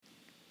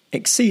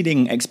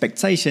Exceeding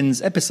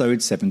Expectations,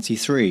 episode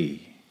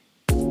 73.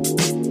 Do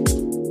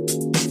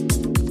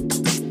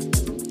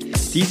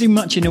you do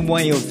much in the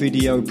way of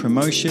video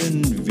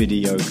promotion,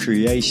 video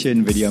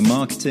creation, video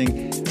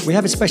marketing? We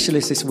have a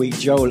specialist this week,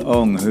 Joel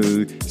Ong,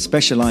 who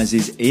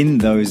specializes in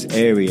those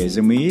areas,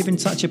 and we even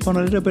touch upon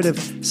a little bit of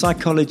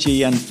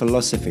psychology and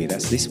philosophy.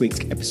 That's this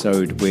week's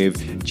episode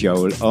with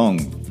Joel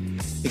Ong.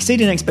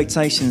 Exceeding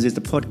Expectations is the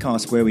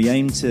podcast where we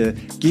aim to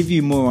give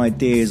you more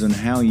ideas on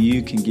how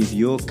you can give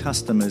your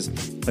customers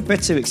a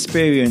better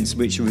experience,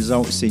 which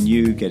results in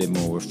you getting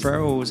more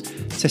referrals,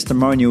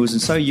 testimonials,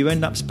 and so you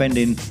end up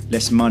spending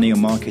less money on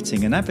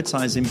marketing and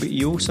advertising, but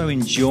you also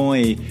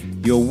enjoy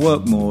your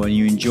work more and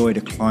you enjoy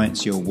the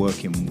clients you're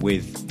working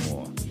with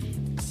more.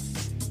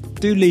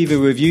 Do leave a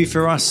review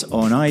for us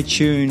on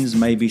iTunes,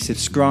 maybe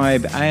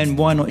subscribe, and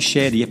why not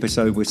share the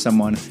episode with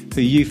someone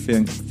who you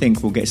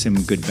think will get some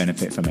good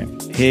benefit from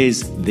it.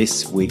 Here's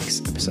this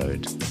week's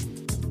episode.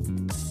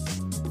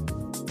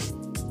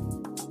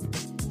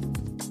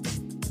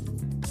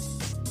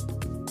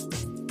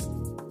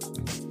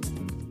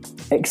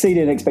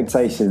 Exceeding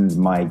Expectations,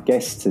 my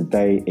guest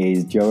today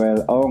is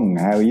Joel Ong.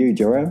 How are you,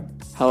 Joel?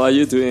 How are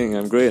you doing?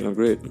 I'm great.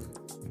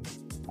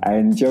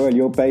 And Joel,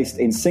 you're based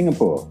in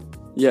Singapore.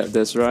 Yeah,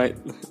 that's right.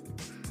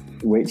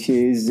 Which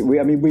is,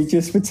 we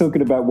just were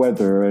talking about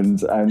weather, and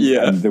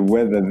the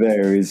weather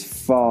there is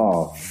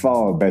far,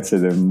 far better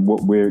than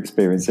what we're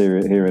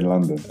experiencing here in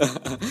London.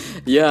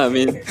 Yeah,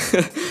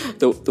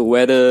 the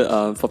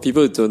weather, for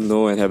people who don't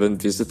know and haven't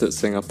visited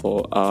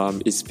Singapore,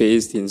 is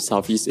based in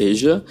Southeast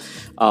Asia.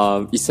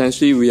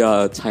 Essentially, we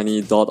are a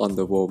tiny dot on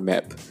the world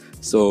map.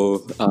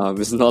 So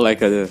it's not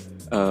like a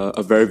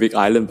very big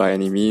island by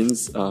any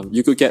means.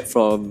 You could get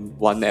from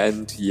one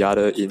end to the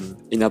other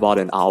in about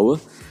an hour.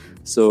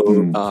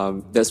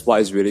 So that's why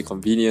it's really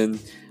convenient.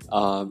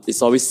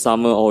 It's always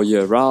summer all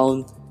year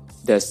round.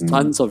 There's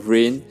tons of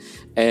rain.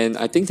 And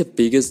I think the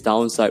biggest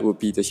downside would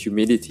be the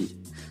humidity.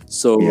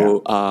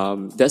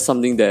 So that's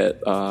something that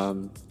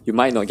you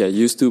might not get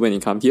used to when you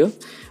come here.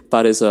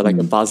 But it's like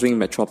a bustling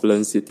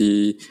metropolitan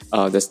city.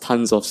 There's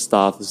tons of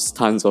stuff. There's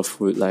tons of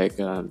food.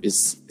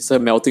 It's a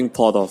melting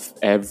pot of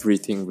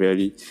everything,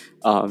 really.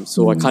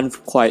 So I can't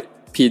quite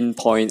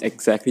pinpoint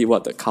exactly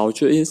what the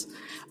culture is.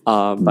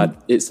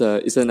 But it's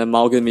an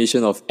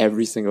amalgamation of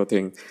every single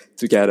thing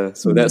together.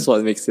 So that's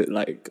what makes it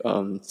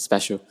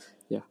special.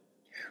 Yeah.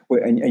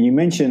 Well, and you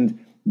mentioned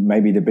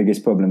maybe the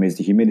biggest problem is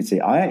the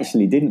humidity. I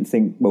actually didn't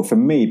think. Well, for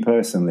me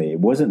personally, it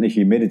wasn't the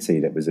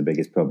humidity that was the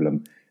biggest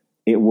problem.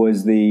 It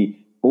was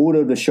all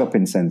of the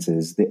shopping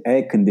centres, the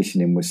air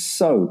conditioning was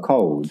so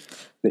cold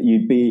that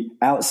you'd be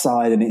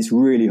outside and it's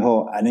really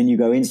hot, and then you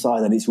go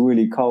inside and it's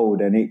really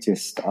cold, and it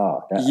just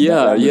that was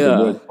the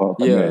worst part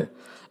for me.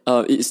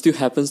 It still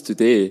happens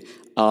today,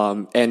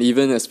 and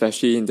even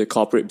especially in the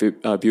corporate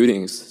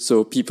buildings.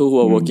 So people who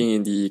are working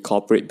in the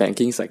corporate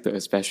banking sector,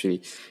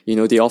 especially,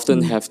 they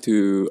often have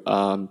to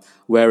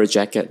wear a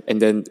jacket,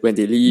 and then when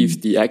they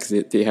leave the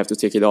exit, they have to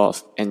take it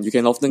off, and you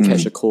can often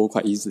catch a cold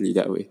quite easily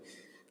that way.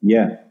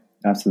 Yeah.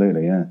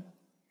 Absolutely, yeah.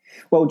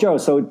 Well, Joel,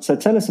 so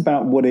tell us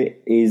about what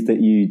it is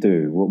that you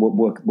do.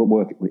 What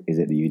work is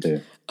it that you do?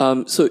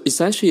 So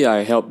essentially,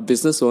 I help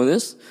business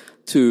owners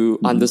to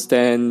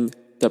understand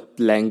the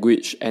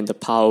language and the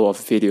power of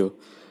video.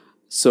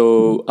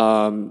 So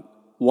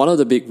one of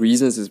the big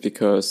reasons is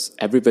because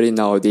everybody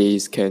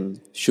nowadays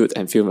can shoot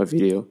and film a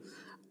video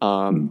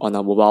on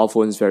our mobile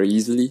phones very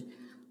easily.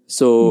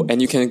 So, and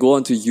you can go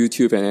onto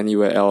YouTube and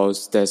anywhere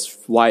else. There's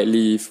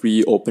widely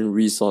free open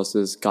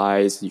resources,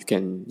 guys. You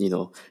can,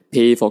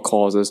 pay for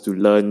courses to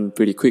learn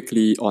pretty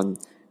quickly on,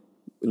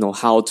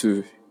 how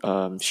to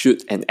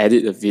shoot and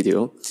edit a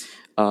video.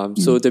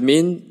 So the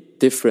main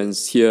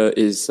difference here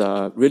is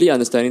really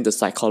understanding the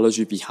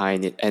psychology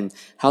behind it and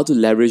how to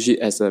leverage it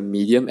as a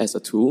medium, as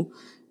a tool.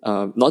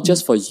 Not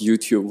just for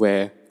YouTube,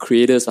 where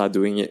creators are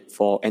doing it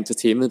for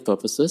entertainment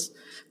purposes,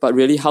 but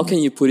really how can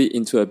you put it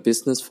into a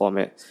business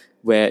format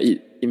where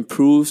it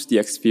improves the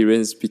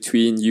experience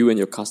between you and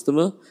your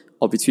customer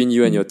or between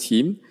you and your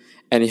team,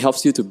 and it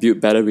helps you to build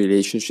better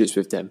relationships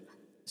with them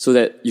so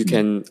that you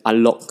can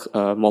unlock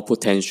more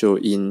potential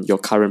in your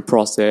current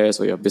process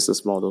or your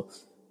business model.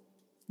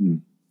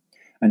 And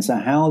so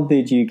how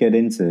did you get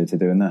into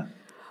doing that?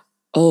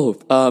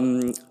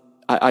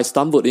 I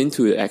stumbled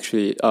into it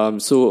actually.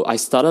 So I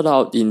started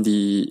out in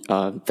the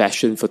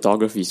fashion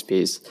photography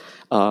space,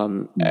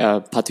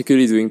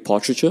 particularly doing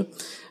portraiture.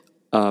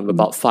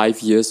 About 5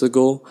 years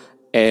ago,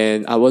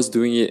 and I was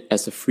doing it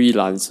as a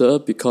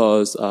freelancer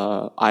because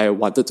I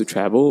wanted to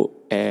travel,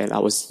 and I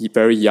was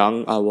very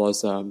young. I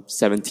was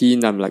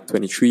 17. I'm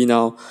 23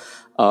 now,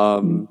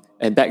 and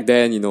back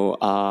then,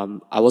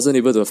 I wasn't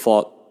able to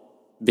afford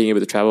being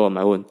able to travel on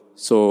my own.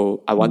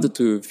 So I wanted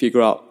to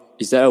figure out,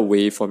 is there a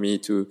way for me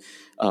to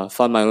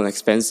fund my own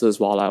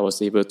expenses while I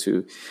was able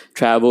to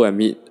travel and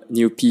meet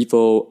new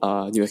people,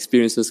 new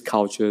experiences,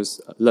 cultures,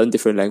 learn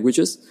different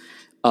languages.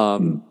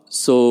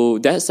 So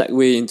that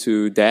segued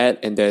into that,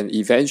 and then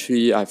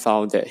eventually I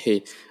found that,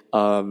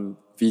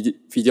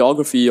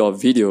 videography or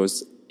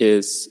videos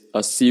is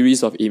a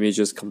series of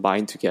images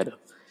combined together.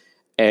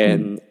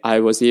 And I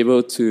was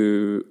able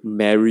to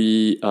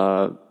marry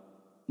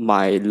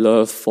my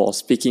love for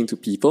speaking to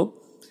people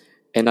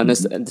and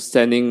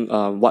understanding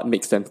what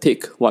makes them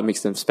tick, what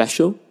makes them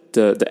special,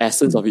 the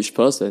essence of each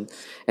person,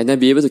 and then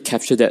be able to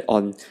capture that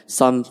on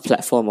some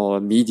platform or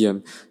a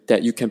medium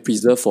that you can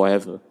preserve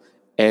forever.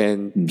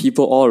 And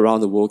people all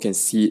around the world can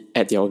see it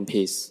at their own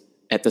pace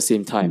at the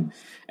same time.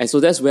 And so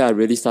that's where I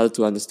really started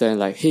to understand,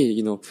 like,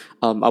 hey,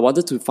 I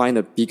wanted to find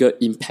a bigger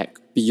impact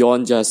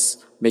beyond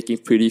just making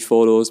pretty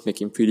photos,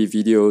 making pretty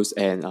videos,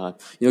 and,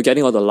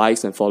 getting all the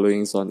likes and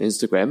followings on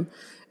Instagram.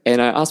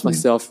 And I asked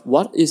myself,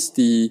 what is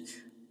the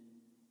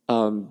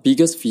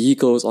biggest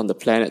vehicles on the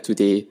planet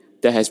today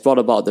that has brought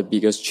about the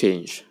biggest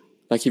change?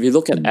 Like if you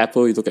look at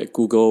Apple, you look at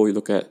Google, you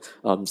look at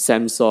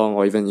Samsung,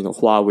 or even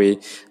Huawei,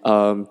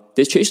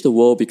 they changed the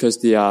world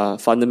because they are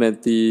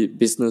fundamentally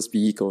business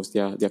vehicles. They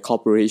are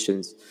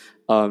corporations.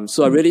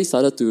 So I really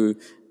started to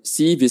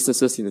see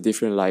businesses in a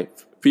different light.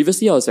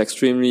 Previously, I was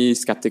extremely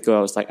skeptical.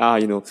 I was like,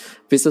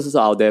 businesses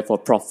are out there for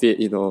profit,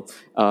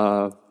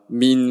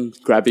 money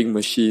grabbing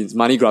machines,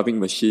 and I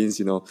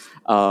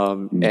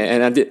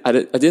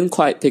didn't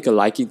quite take a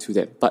liking to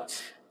them.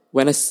 But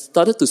when I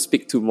started to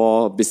speak to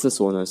more business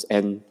owners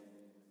and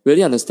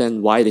really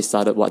understand why they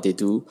started what they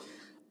do,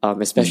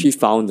 especially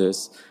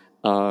founders,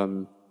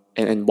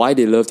 and why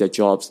they love their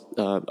jobs.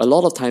 A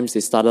lot of times they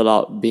started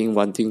out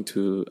wanting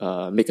to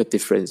make a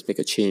difference, make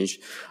a change.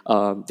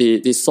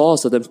 They saw a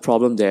certain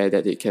problem there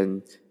that they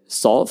can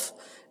solve,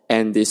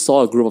 and they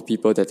saw a group of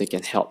people that they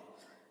can help.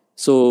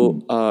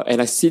 So,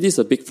 and I see this as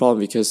a big problem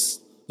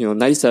because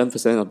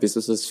 97% of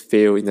businesses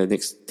fail in the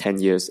next 10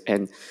 years.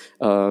 And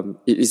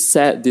it is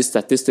sad, this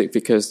statistic,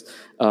 because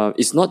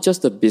it's not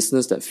just the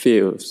business that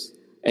fails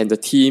and the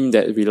team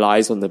that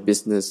relies on the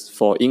business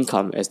for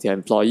income as their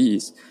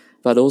employees,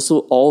 but also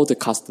all the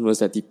customers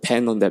that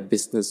depend on that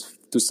business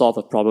to solve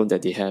a problem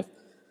that they have.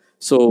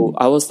 So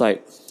I was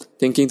like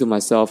thinking to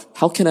myself,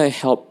 how can I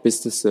help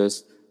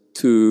businesses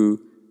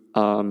to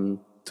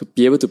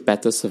be able to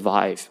better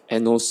survive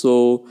and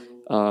also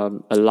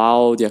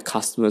allow their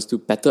customers to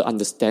better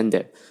understand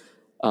them?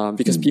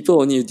 Because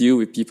people only deal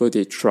with people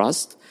they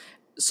trust.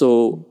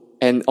 So,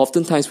 and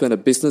oftentimes when a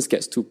business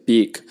gets too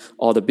big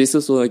or the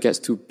business owner gets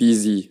too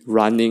busy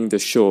running the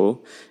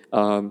show,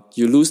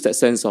 you lose that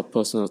sense of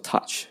personal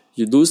touch.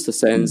 You lose the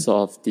sense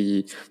of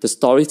the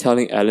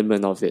storytelling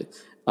element of it,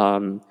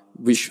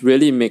 which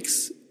really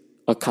makes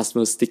a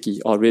customer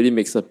sticky or really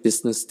makes a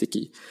business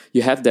sticky.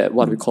 You have that,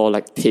 what we call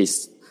like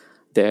taste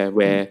there,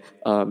 where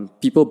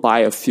people buy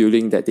a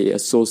feeling that they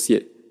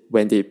associate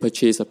when they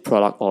purchase a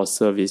product or a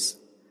service.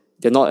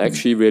 They're not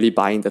actually really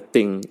buying the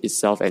thing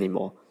itself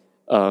anymore.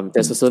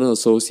 There's a certain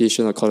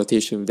association or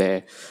connotation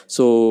there.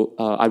 So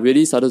I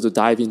really started to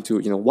dive into,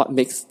 what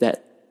makes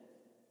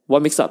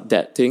up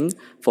that thing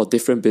for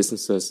different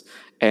businesses,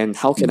 and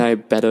how can I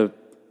better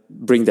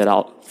bring that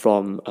out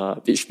from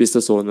each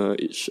business owner,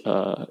 each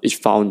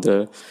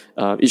founder,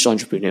 each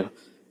entrepreneur.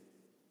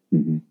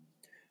 Mm-hmm.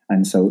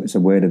 And so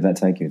where did that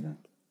take you then?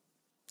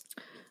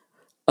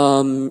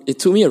 It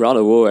took me around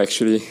the world,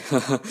 actually.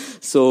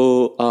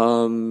 So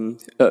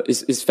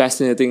it's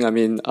fascinating. I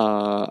mean,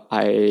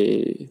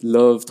 I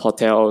loved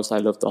hotels. I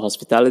loved the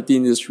hospitality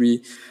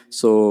industry.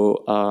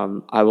 So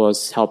I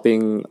was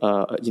helping,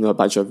 a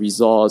bunch of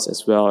resorts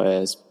as well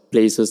as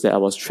places that I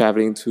was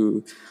traveling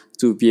to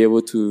be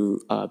able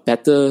to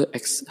better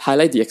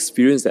highlight the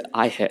experience that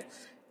I had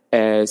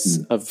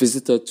as a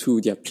visitor to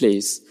their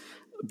place.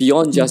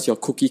 Beyond just your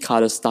cookie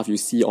cutter stuff you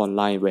see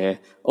online where,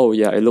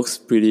 it looks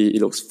pretty,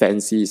 it looks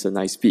fancy, it's a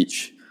nice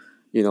beach.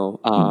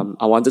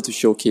 I wanted to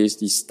showcase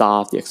the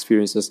staff, the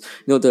experiences,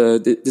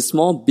 the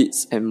small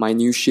bits and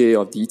minutiae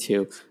of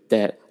detail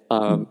that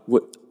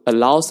would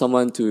allow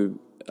someone to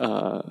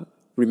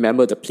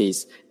remember the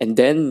place and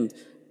then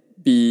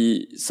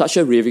be such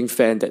a raving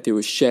fan that they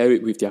would share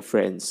it with their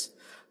friends.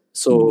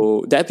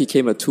 So that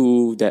became a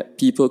tool that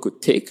people could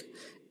take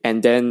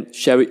and then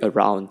share it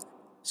around,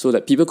 so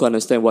that people could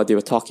understand what they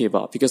were talking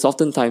about. Because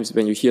oftentimes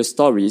when you hear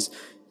stories,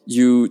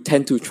 you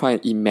tend to try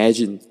and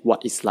imagine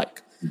what it's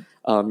like.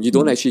 You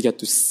don't actually get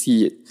to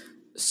see it.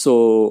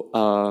 So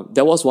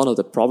that was one of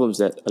the problems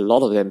that a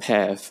lot of them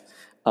have.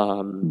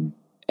 And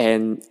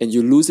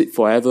you lose it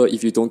forever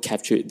if you don't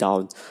capture it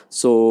down.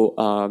 So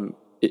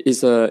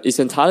it's an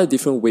entirely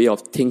different way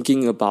of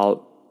thinking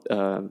about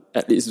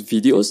at least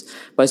videos.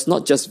 But it's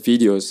not just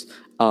videos.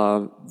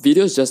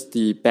 Video is just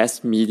the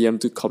best medium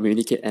to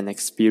communicate an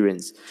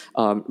experience.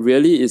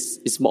 Really,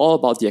 it's more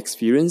about the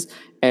experience.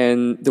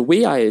 And the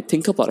way I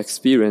think about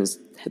experience,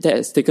 that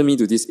has taken me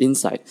to this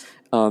insight.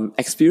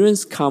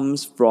 Experience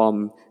comes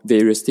from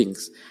various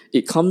things.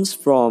 It comes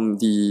from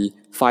the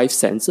 5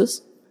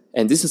 senses.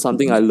 And this is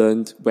something I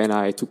learned when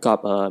I took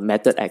up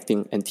method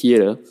acting and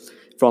theater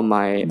from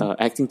my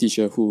acting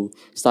teacher who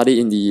studied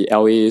in the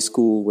LA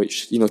school,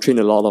 which, trained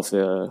a lot of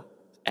the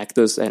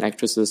actors and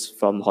actresses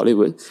from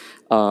Hollywood.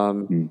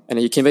 And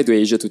he came back to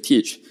Asia to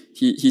teach.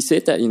 He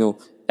said that,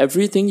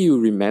 everything you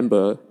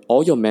remember,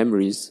 all your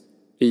memories,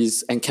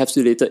 is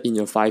encapsulated in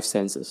your five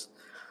senses.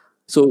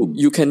 So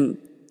you can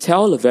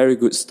tell a very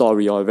good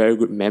story or a very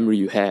good memory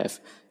you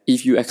have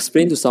if you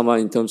explain to someone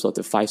in terms of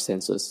the five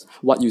senses,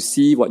 what you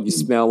see, what you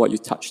smell, what you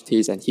touch,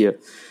 taste, and hear.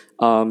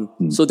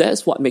 So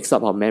that's what makes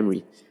up our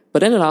memory. But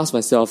then I asked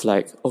myself,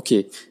 like,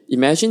 okay,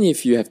 imagine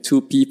if you have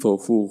two people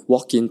who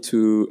walk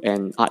into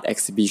an art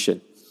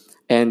exhibition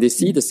and they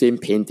see the same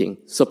painting.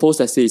 Suppose,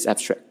 let's say, it's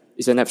abstract.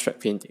 It's an abstract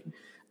painting.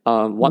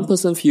 One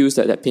person feels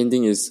that that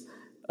painting is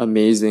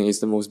amazing, it's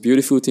the most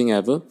beautiful thing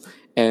ever,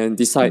 and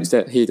decides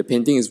that, hey, the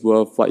painting is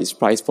worth what its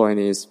price point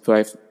is,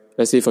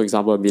 let's say, for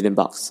example, $1 million.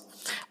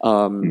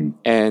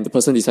 And the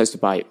person decides to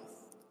buy it.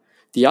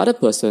 The other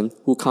person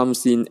who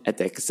comes in at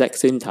the exact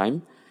same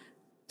time,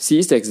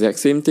 sees the exact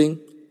same thing,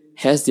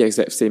 has the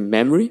exact same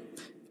memory,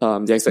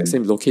 the exact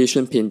same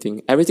location,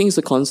 painting, everything is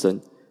a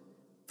constant,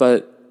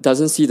 but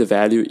doesn't see the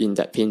value in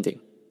that painting.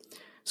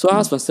 So I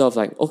asked myself,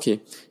 like, okay,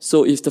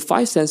 so if the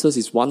five senses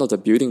is one of the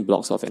building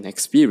blocks of an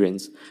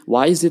experience,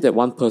 why is it that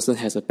one person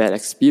has a bad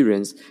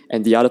experience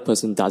and the other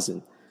person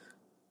doesn't?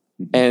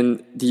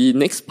 And the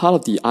next part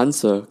of the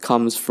answer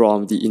comes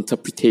from the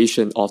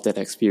interpretation of that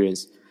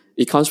experience.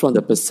 It comes from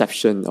the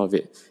perception of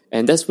it.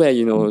 And that's where,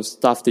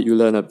 stuff that you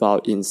learn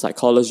about in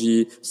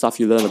psychology, stuff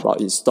you learn about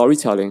in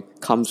storytelling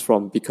comes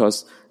from,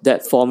 because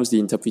that forms the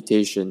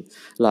interpretation.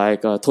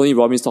 Like Tony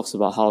Robbins talks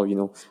about how,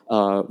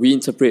 we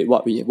interpret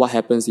what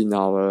happens in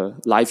our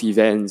life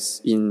events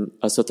in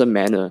a certain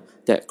manner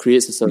that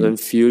creates a certain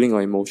feeling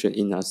or emotion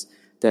in us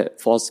that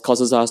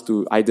causes us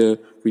to either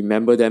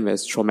remember them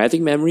as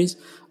traumatic memories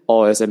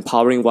or as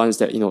empowering ones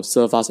that,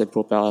 serve us and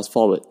propel us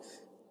forward.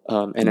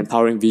 An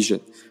empowering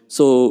vision.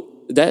 So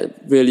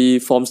that really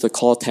forms the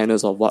core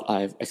tenets of what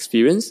I've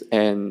experienced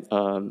and,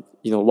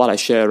 what I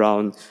share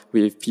around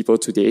with people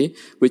today,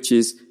 which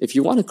is, if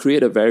you want to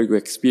create a very good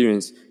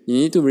experience, you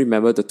need to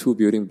remember the two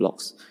building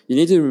blocks. You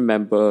need to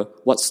remember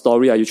what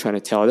story are you trying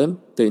to tell them,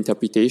 the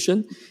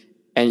interpretation,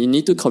 and you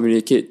need to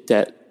communicate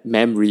that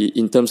memory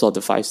in terms of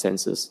the five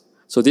senses.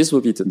 So this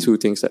would be the two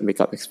things that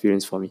make up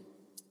experience for me.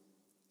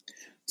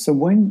 So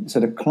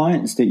the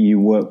clients that you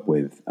work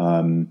with,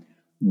 I'm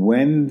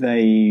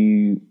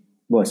wondering,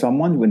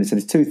 so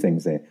there's two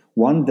things there.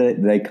 One,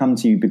 that they come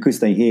to you because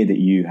they hear that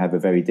you have a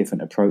very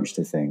different approach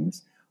to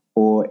things,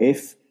 or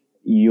if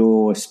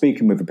you're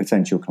speaking with a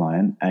potential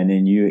client and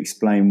then you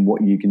explain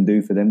what you can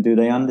do for them, do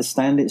they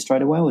understand it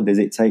straight away, or does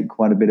it take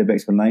quite a bit of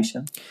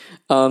explanation?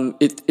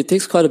 It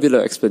takes quite a bit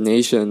of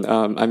explanation.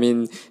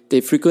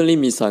 They frequently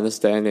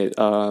misunderstand it,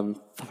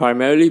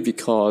 primarily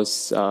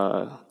because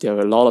there are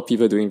a lot of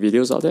people doing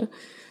videos out there.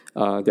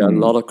 There are a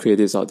lot of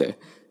creatives out there.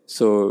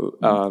 So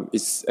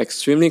it's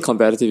extremely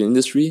competitive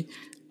industry,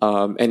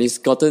 and it's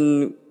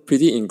gotten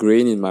pretty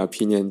ingrained, in my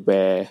opinion,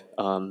 where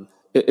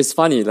it's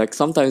funny. Like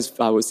sometimes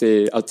I would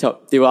say,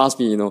 they will ask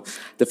me,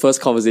 the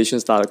first conversation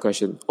start a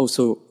question. Oh,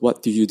 so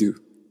what do you do?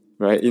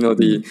 Right?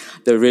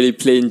 The really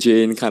plain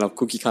Jane kind of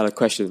cookie cutter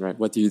question, right?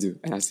 What do you do?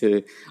 And I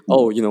say,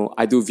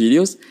 I do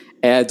videos,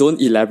 and I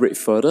don't elaborate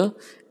further.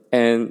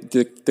 And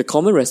the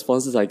common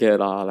responses I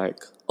get are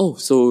like, oh,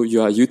 so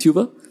you are a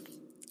YouTuber?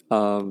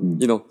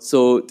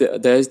 So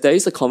there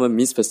is a common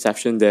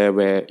misperception there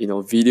where,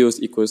 videos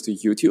equals to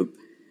YouTube,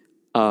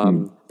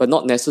 but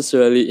not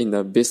necessarily in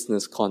a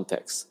business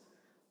context.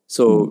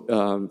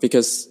 So,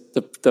 because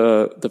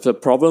the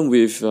problem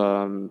with,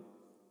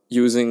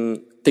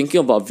 thinking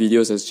about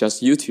videos as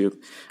just YouTube,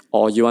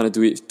 or you want to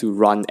do it to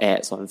run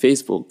ads on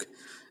Facebook,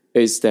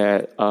 is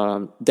that,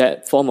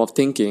 that form of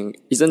thinking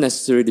isn't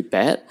necessarily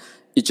bad.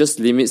 It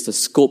just limits the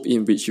scope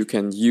in which you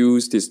can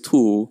use this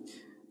tool.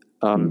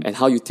 And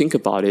how you think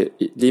about it,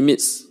 it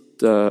limits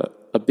the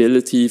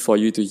ability for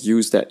you to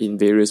use that in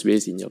various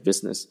ways in your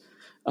business.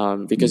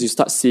 Because you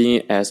start seeing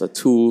it as a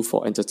tool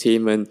for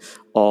entertainment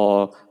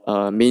or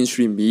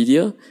mainstream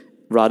media,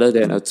 rather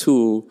than a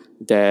tool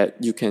that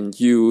you can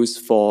use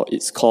for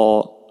its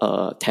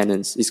core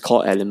tenets, its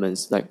core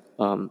elements, like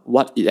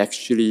what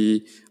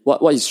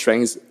its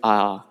strengths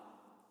are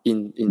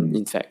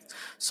in fact.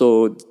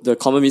 So the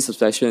common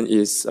misperception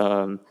is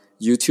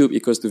YouTube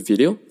equals to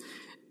video.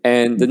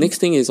 And the next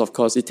thing is, of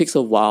course, it takes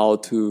a while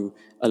to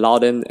allow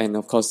them and,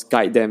 of course,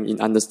 guide them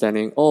in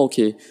understanding,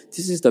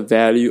 this is the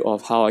value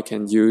of how I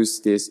can use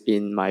this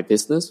in my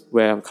business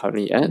where I'm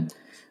currently at.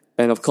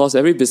 And, of course,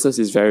 every business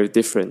is very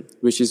different,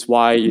 which is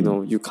why,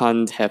 you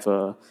can't have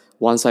a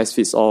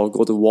one-size-fits-all,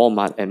 go to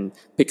Walmart and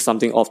pick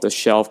something off the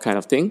shelf kind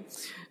of thing.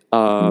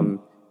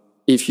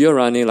 If you're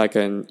running like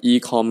an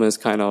e-commerce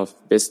kind of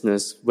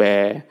business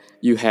where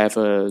you have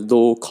a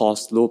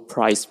low-cost,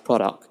 low-price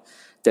product,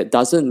 that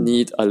doesn't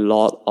need a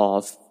lot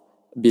of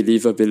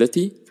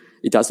believability.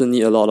 It doesn't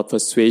need a lot of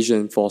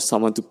persuasion for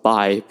someone to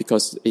buy,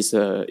 because it's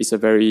a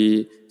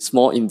very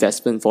small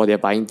investment for their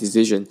buying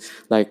decision.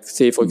 Like,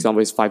 say, for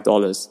example, it's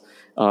 $5.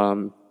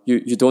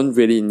 You don't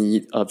really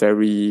need a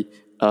very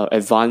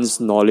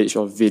advanced knowledge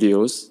of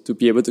videos to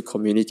be able to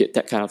communicate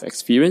that kind of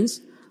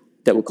experience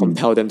that will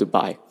compel them to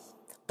buy.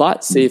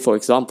 But say, for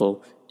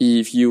example,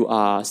 if you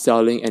are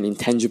selling an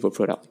intangible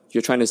product,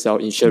 you're trying to sell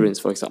insurance,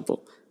 for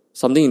example,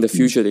 something in the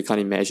future they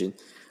can't imagine.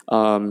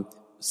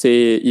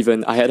 say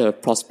even I had a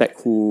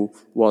prospect who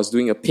was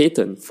doing a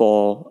patent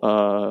for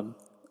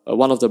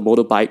one of the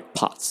motorbike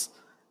parts.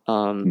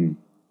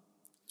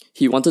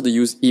 He wanted to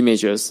use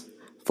images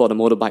for the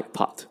motorbike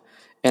part.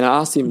 And I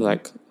asked him,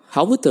 like,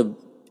 how would the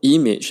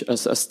image,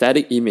 a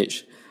static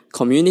image,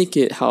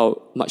 communicate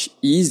how much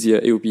easier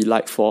it would be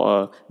like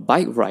for a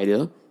bike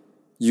rider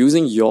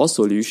using your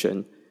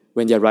solution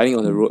when they're riding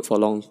on the road for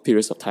long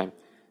periods of time?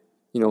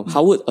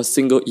 How would a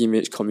single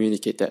image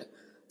communicate that?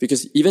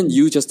 Because even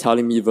you just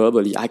telling me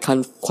verbally, I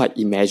can't quite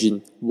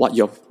imagine what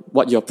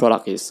your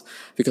product is,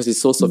 because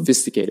it's so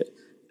sophisticated.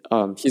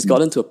 He's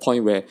gotten to a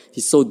point where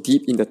he's so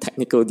deep in the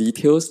technical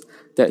details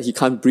that he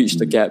can't bridge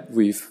the gap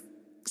with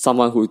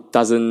someone who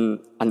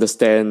doesn't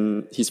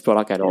understand his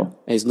product at all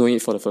and is knowing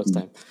it for the first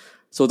time.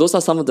 So those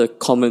are some of the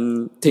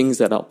common things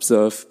that I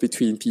observe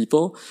between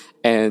people.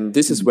 And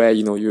this is where,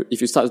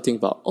 if you start to think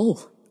about,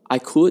 I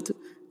could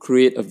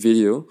create a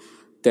video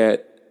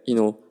that,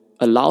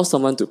 allows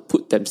someone to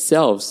put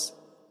themselves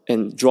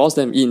and draws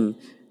them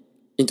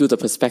into the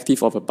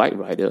perspective of a bike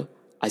rider.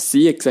 I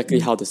see exactly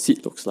how the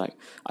seat looks like.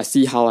 I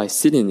see how I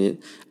sit in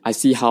it. I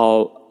see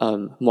how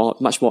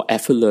much more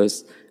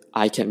effortless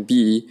I can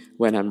be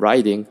when I'm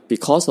riding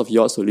because of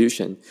your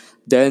solution.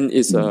 Then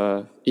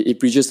it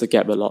bridges the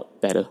gap a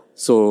lot better.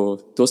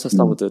 So those are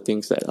some of the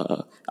things that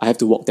I have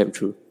to walk them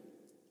through.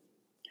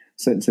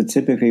 So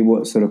typically,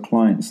 what sort of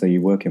clients are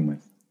you working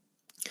with?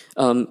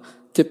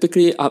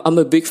 Typically, I'm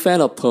a big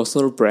fan of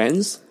personal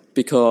brands,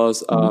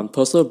 because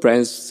personal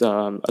brands,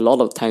 a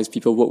lot of times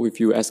people work with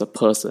you as a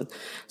person.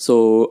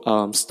 So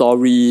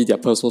their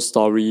personal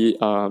story,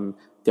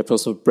 their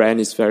personal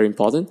brand is very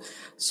important.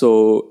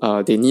 So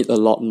they need a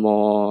lot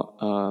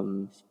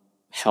more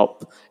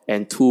help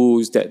and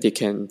tools that they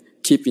can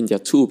keep in their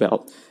tool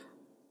belt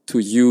to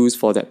use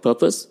for that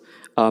purpose.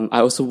 I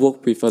also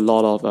work with a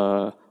lot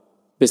of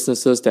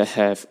businesses that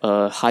have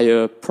a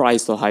higher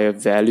price or higher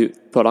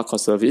valued product or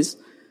service,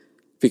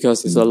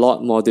 because it's a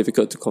lot more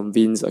difficult to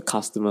convince a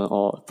customer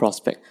or a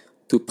prospect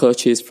to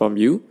purchase from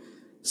you.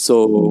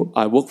 So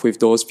I work with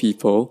those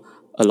people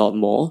a lot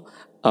more.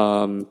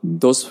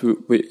 Those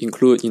who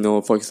include,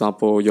 for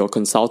example, your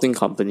consulting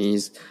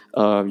companies,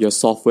 your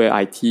software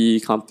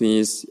IT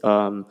companies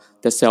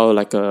that sell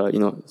like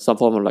some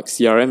form of like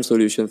CRM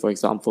solution, for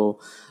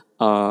example.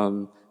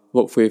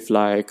 Work with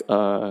like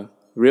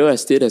real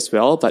estate as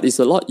well, but it's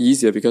a lot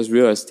easier because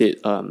real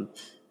estate,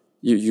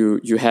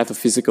 you have a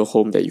physical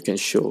home that you can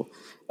show.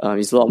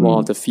 It's a lot more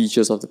of the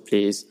features of the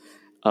place.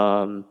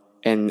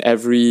 And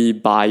every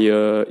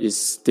buyer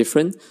is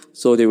different,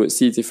 so they would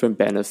see different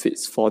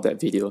benefits for that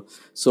video.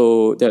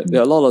 So there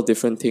are a lot of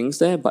different things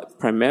there, but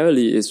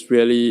primarily it's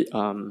really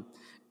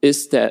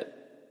it's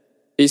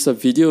a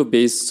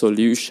video-based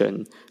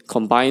solution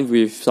combined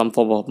with some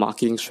form of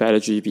marketing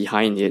strategy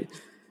behind it,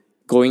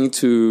 going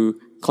to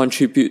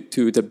contribute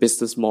to the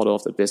business model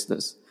of the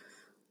business.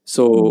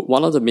 So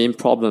one of the main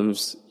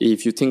problems,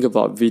 if you think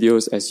about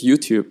videos as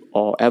YouTube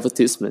or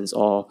advertisements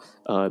or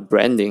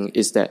branding,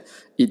 is that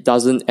it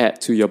doesn't add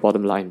to your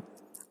bottom line.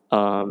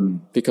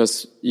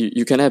 Because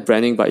you can have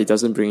branding, but it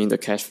doesn't bring in the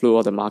cash flow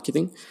or the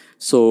marketing.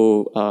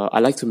 So I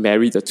like to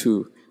marry the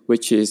two,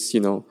 which is,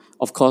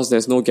 of course,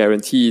 there's no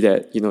guarantee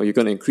that, you're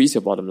going to increase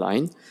your bottom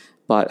line.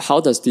 But how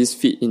does this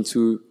fit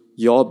into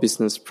your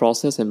business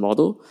process and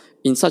model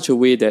in such a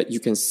way that you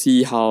can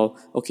see how,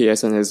 okay,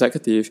 as an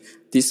executive,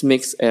 this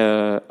makes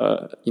a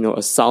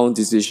sound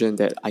decision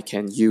that I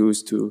can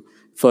use to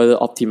further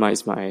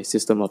optimize my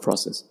system or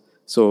process.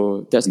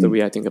 So that's the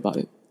way I think about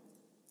it.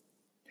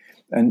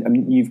 And I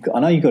mean, I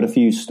know you've got a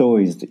few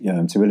stories to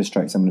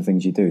illustrate some of the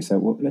things you do.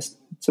 So let's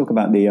talk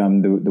about the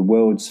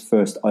world's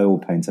first oil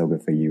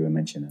paintographer you were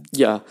mentioning.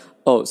 Yeah.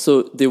 Oh,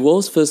 so the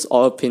world's first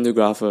oil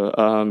paintographer.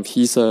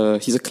 He's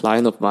a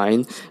client of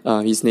mine.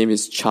 His name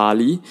is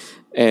Charlie,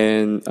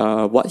 and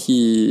what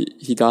he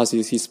does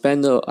is he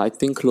spent I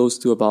think close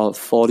to about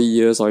 40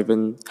 years or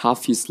even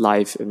half his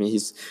life. I mean,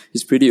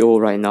 he's pretty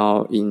old right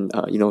now in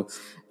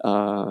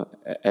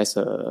as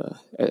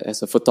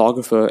a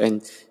photographer,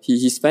 and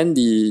he spent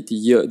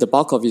the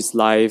bulk of his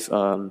life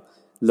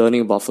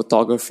learning about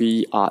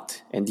photography,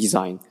 art, and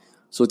design.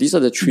 So these are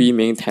the three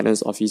main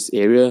tenets of his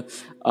area.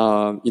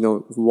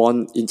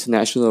 Won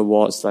international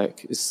awards.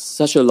 Like, it's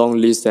such a long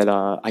list that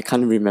I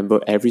can't remember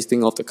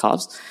everything off the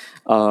cuffs.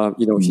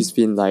 He's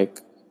been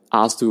like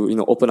asked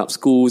to open up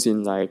schools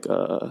in like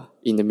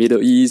in the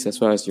Middle East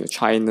as well as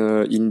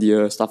China,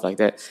 India, stuff like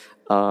that.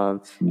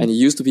 And he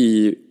used to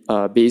be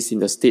based in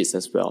the States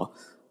as well,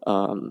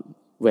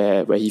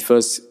 where he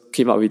first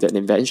came up with that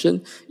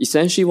invention.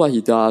 Essentially, what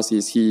he does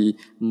is he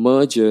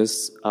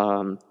merges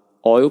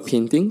oil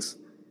paintings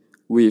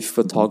with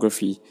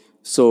photography.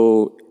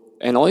 So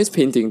an oil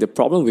painting, the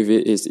problem with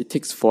it is it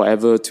takes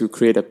forever to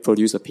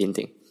produce a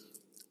painting,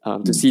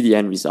 to see the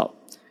end result.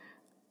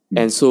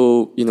 And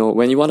so,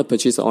 when you want to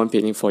purchase an oil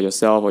painting for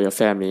yourself or your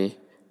family,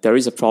 there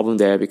is a problem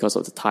there because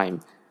of the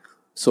time.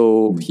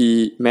 So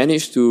he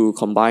managed to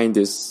combine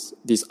this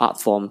art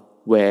form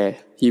where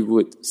he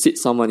would sit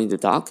someone in the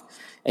dark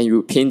and you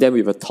would paint them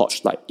with a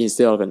torchlight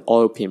instead of an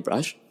oil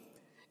paintbrush.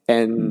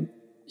 And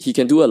he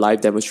can do a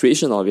live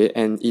demonstration of it,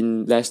 and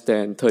in less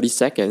than 30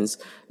 seconds,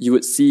 you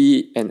would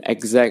see an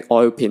exact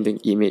oil painting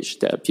image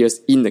that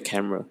appears in the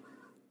camera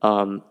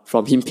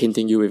from him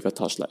painting you with a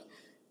torchlight,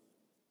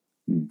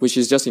 which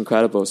is just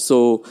incredible.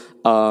 So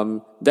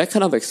that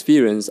kind of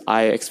experience,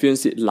 I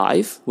experienced it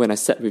live when I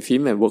sat with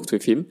him and worked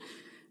with him.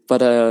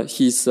 But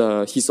his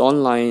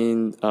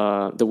online,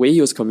 the way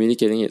he was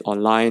communicating it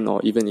online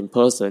or even in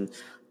person,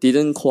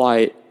 didn't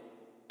quite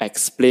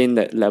explain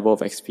that level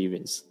of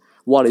experience.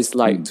 What it's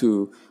like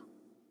to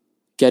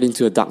get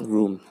into a dark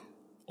room,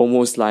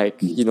 almost like,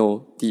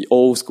 the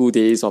old school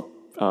days of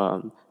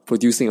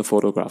producing a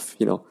photograph.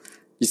 You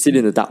sit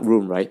in a dark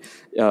room, right?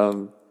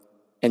 And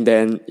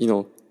then,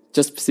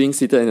 just seeing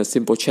seated in a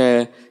simple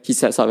chair, he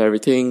sets up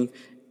everything,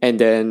 and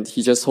then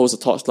he just holds a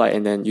torchlight,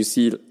 and then you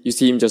see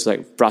him just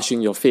like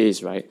brushing your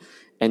face, right?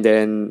 And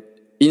then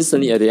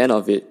instantly at the end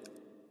of it,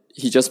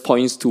 he just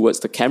points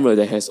towards the camera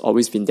that has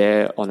always been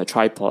there on a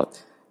tripod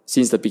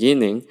since the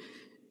beginning.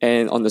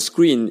 And on the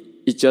screen,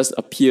 it just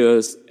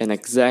appears an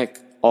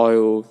exact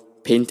oil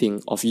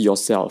painting of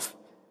yourself,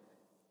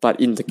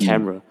 but in the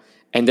camera.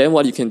 And then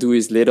what you can do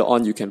is later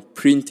on, you can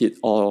print it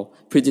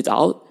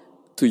out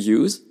to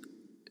use,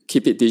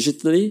 keep it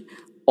digitally,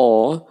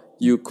 or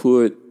you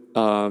could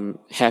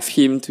have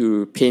him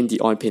to paint the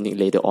oil painting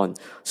later on.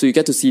 So you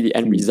get to see the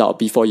end result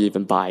before you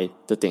even buy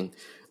the thing.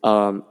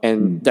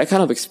 And that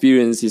kind of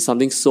experience is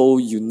something so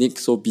unique,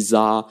 so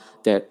bizarre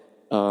that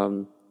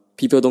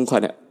people don't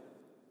quite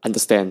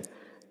understand.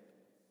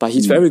 But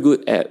he's very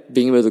good at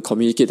being able to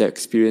communicate that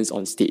experience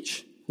on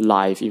stage,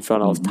 live, in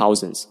front of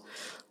thousands.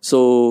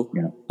 So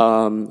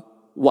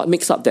what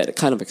makes up that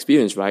kind of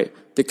experience, right?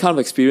 The kind of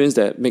experience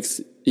that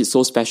makes it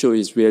so special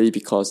is really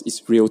because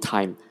it's real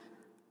time.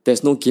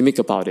 There's no gimmick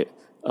about it.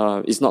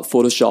 It's not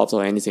photoshopped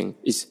or anything.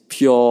 It's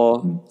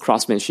pure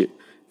craftsmanship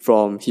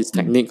from his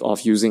technique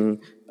of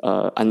using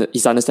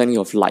his understanding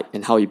of light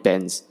and how it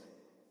bends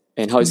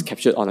and how it's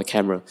captured on a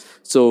camera.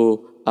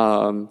 So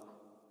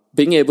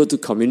being able to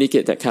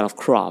communicate that kind of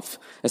craft,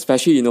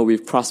 especially,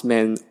 with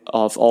craftsmen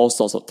of all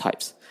sorts of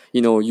types.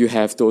 You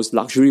have those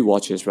luxury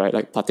watches, right?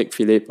 Like Patek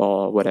Philippe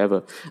or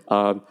whatever.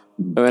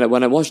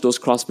 When I watch those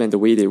craftsmen, the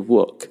way they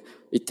work,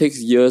 it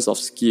takes years of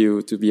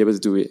skill to be able to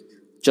do it.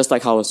 Just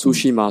like how a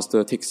sushi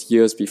master takes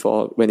years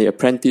when they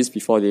apprentice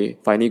before they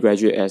finally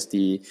graduate as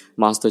the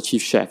master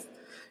chief chef,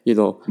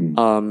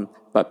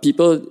 But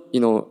people,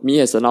 me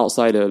as an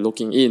outsider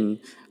looking in,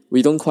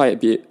 we don't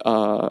quite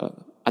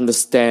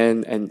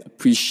understand and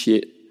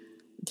appreciate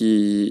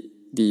the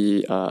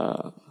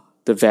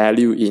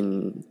value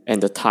in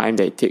and the time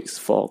that it takes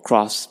for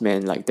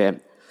craftsmen like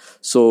them.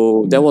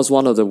 So that was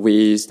one of the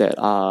ways that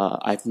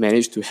I've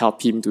managed to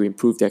help him to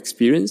improve the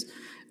experience.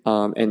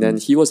 And then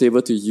he was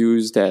able to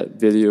use that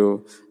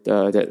video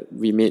that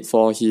we made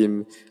for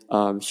him,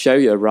 share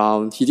it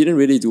around. He didn't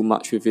really do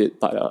much with it,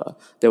 but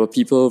there were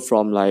people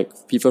from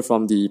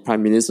the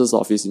Prime Minister's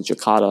office in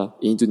Jakarta,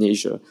 in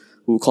Indonesia,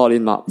 who called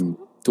him up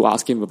to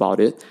ask him about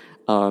it.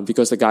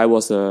 Because the guy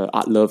was an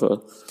art lover.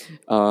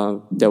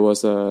 There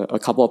was a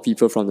couple of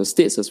people from the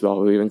States as well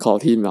who even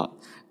called him up.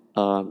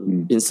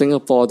 In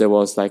Singapore, there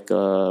was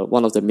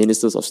one of the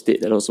ministers of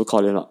state that also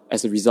called him up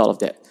as a result of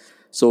that.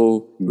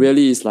 So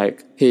really it's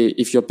like, hey,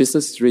 if your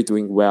business is really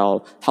doing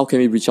well, how can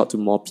we reach out to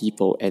more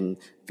people and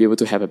be able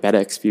to have a better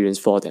experience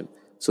for them?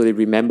 So they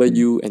remember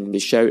you and they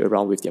share it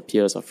around with their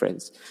peers or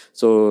friends.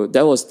 So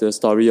that was the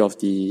story of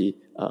the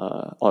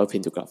oil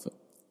paintographer.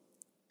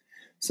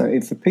 So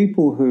for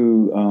people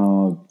who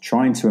are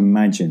trying to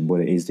imagine what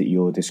it is that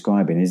you're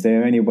describing, is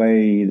there any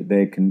way that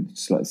they can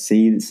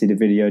see the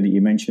video that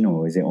you mentioned,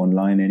 or is it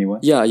online anywhere?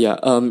 Yeah.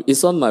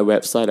 It's on my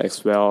website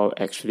as well,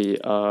 actually.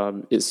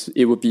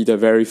 It would be the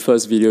very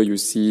first video you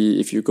see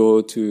if you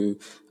go to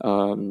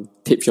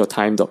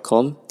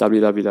tapeyourtime.com,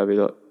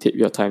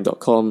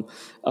 www.tapeyourtime.com.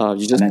 And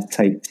that's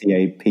tape,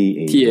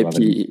 T-A-P-E.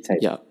 T-A-P-E,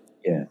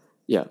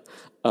 yeah.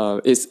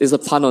 It's a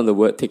pun on the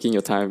word taking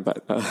your time,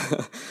 but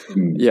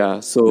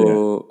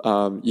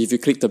if you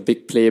click the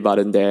big play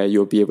button there,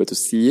 you'll be able to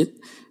see it,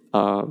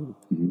 and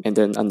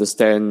then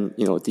understand,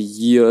 the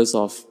years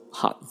of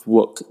hard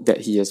work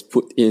that he has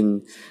put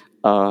in.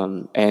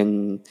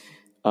 And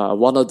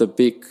one of the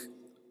big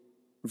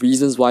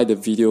reasons why the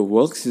video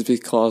works is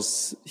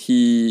because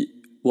he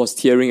was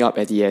tearing up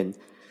at the end.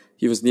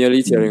 He was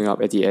nearly tearing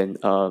up at the end,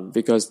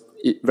 because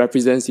it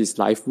represents his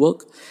life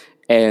work,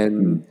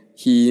 and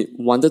he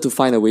wanted to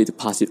find a way to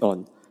pass it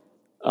on,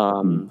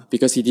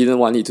 because he didn't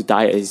want it to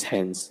die at his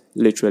hands,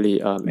 literally,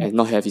 and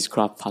not have his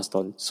craft passed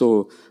on.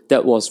 So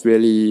that was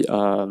really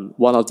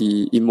one of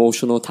the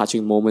emotional,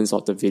 touching moments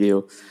of the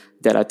video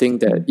that I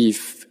think that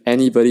if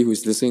anybody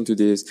who's listening to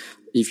this,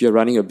 if you're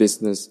running a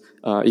business,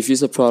 if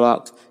it's a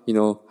product,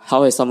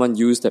 how has someone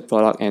used that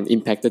product and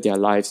impacted their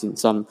lives in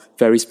some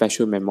very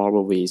special,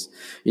 memorable ways?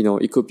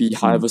 It could be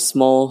however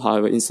small,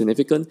 however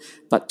insignificant,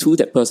 but to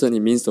that person, it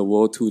means the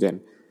world to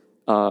them.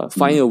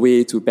 Find a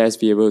way to best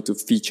be able to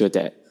feature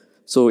that.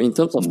 So in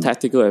terms of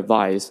tactical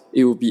advice,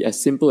 it would be as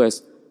simple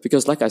as,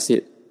 because like I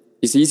said,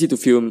 it's easy to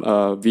film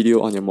a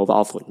video on your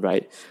mobile phone,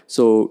 right?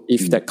 So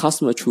if that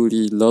customer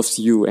truly loves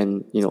you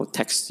and,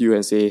 texts you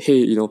and say, hey,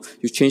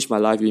 you changed my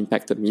life, you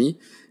impacted me,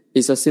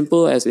 it's as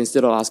simple as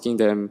instead of asking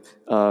them,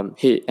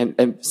 hey,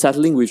 and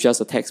settling with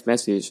just a text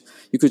message,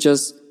 you could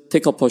just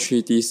take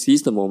opportunity,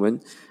 seize the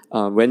moment,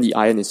 when the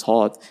iron is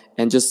hot,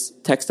 and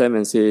just text them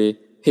and say,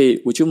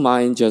 hey, would you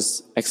mind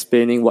just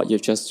explaining what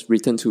you've just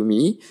written to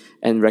me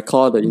and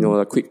record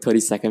a quick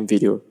 30-second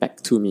video back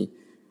to me?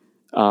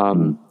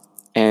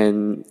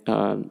 And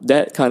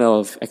that kind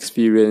of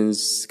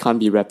experience can't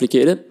be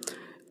replicated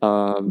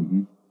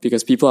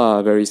because people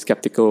are very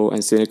skeptical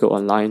and cynical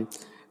online.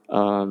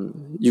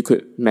 You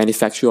could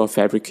manufacture or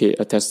fabricate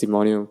a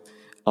testimonial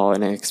or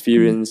an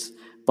experience,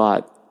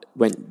 but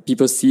when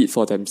people see it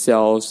for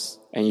themselves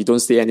and you don't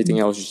say anything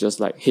else, you're just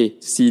like, hey,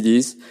 see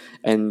this,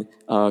 and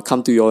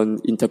come to your own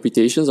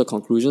interpretations or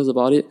conclusions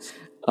about it,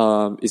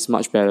 it's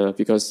much better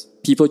because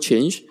people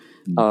change.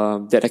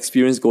 That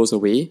experience goes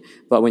away,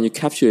 but when you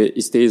capture it,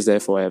 it stays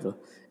there forever.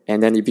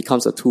 And then it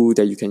becomes a tool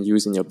that you can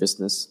use in your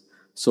business.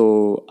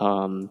 So,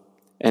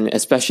 and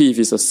especially if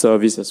it's a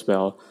service as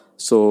well.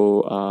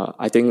 So,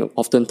 I think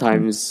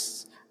oftentimes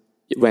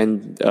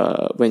when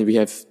we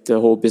have the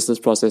whole business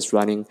process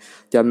running,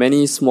 there are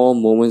many small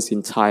moments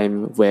in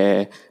time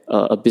where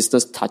a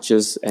business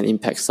touches and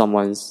impacts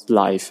someone's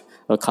life,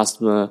 a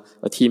customer,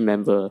 a team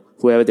member,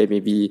 whoever they may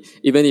be.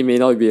 Even it may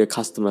not be a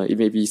customer, it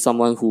may be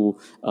someone who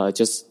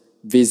just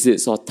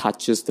visits or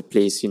touches the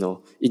place,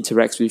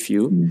 interacts with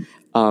you.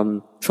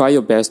 Try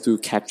your best to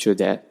capture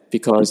that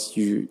because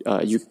you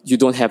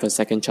don't have a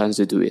second chance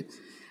to do it.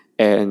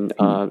 And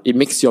it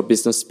makes your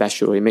business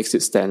special. It makes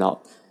it stand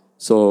out.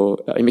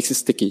 So it makes it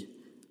sticky.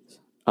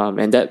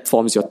 And that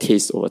forms your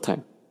taste over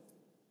time.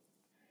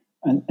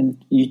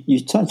 And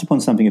you touched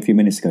upon something a few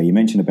minutes ago. You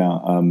mentioned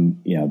about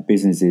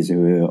businesses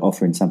who are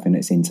offering something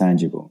that's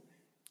intangible.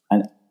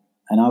 And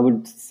I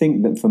would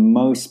think that for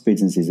most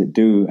businesses that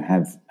do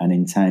have an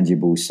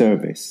intangible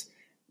service,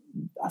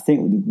 I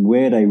think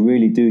where they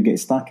really do get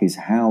stuck is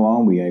how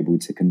are we able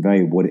to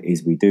convey what it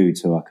is we do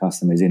to our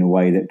customers in a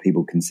way that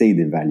people can see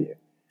the value.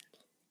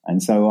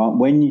 And so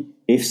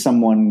if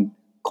someone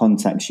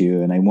contacts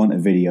you and they want a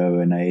video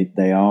and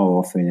they are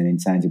offering an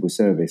intangible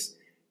service,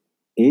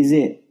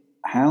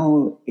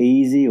 how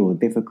easy or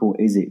difficult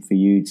is it for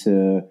you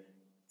to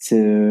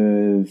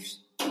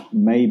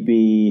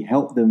maybe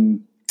help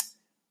them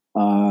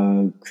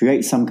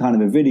create some kind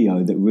of a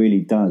video that really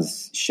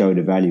does show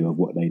the value of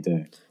what they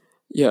do?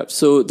 Yeah.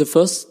 So the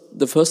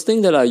first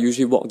thing that I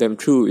usually walk them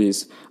through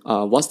is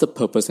what's the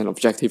purpose and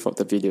objective of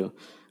the video,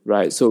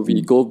 right? So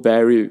we go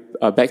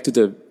back to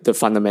the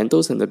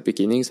fundamentals and the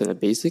beginnings and the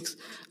basics.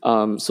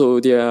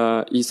 So there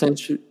are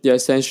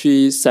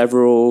essentially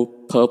several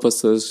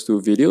purposes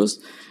to videos.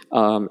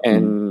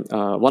 And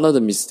one of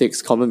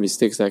the common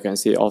mistakes I can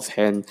say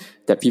offhand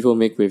that people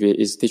make with it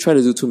is they try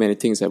to do too many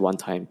things at one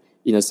time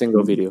in a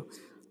single video.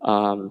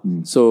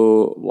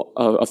 So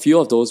a few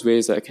of those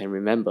ways that I can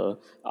remember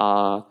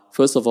are,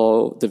 first of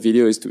all, the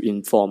video is to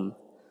inform.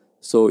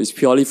 So it's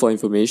purely for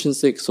information's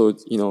sake. So,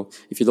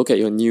 if you look at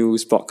your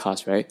news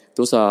broadcast, right,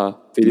 those are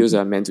videos that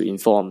are meant to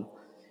inform.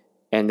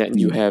 And then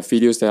you have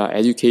videos that are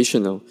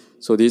educational.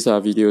 So these are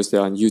videos that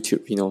are on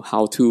YouTube,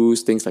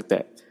 how-tos, things like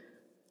that,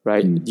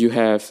 right? You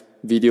have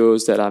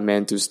videos that are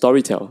meant to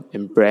storytell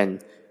and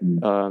brand.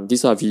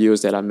 These are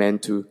videos that are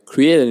meant to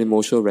create an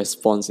emotional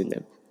response in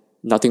them.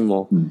 Nothing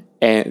more,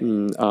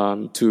 and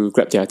to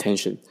grab their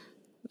attention.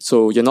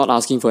 So you're not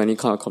asking for any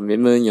kind of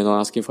commitment. You're not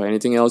asking for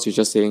anything else. You're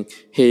just saying,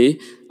 hey,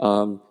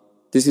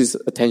 this is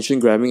attention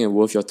grabbing and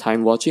worth your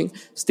time watching.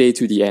 Stay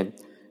to the end.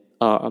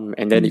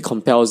 And then it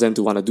compels them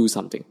to want to do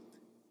something.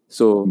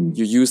 So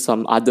you use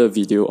some other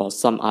video or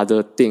some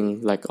other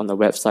thing, like on the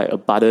website, a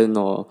button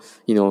or,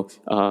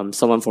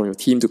 someone from your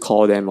team to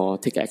call them or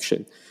take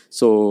action.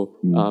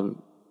 So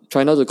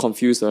try not to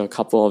confuse a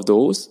couple of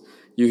those.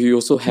 You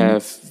also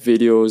have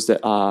videos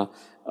that are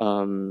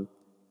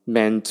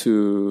meant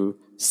to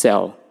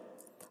sell.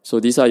 So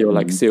these are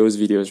your sales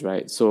videos,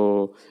 right?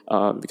 So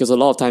because a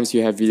lot of times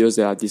you have videos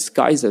that are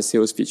disguised as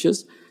sales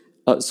pitches.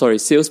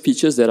 Sales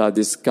pitches that are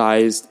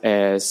disguised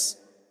as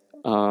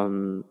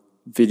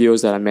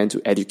videos that are meant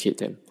to educate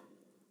them.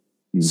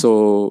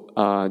 So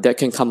that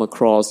can come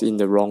across in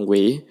the wrong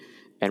way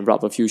and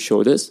rub a few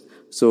shoulders.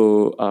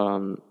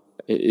 So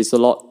it's a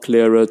lot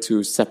clearer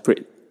to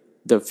separate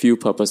the few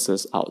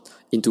purposes out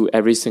into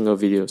every single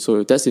video.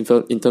 So that's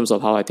in terms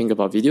of how I think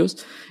about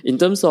videos. In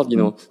terms of,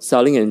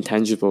 selling an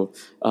intangible,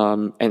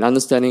 and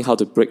understanding how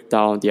to break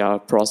down their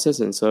process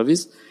and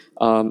service,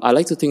 I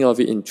like to think of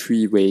it in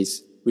three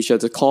ways, which are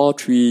the core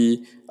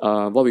three,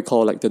 what we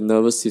call the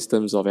nervous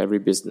systems of every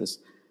business.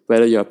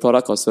 Whether you're a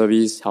product or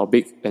service, how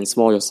big and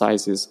small your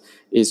size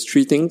is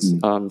three things,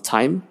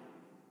 time,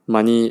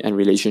 money, and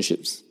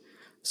relationships.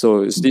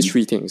 So it's these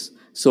three things.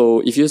 So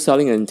if you're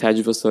selling an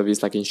intangible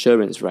service like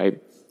insurance,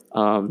 right,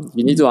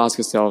 you need to ask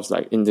yourself,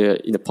 in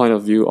the point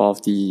of view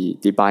of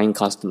the buying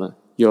customer,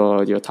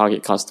 your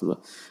target customer,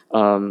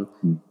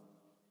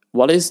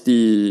 what is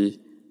the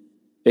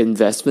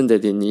investment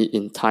that they need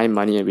in time,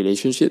 money, and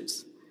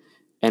relationships,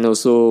 and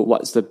also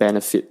what's the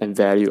benefit and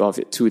value of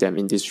it to them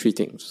in these three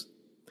things.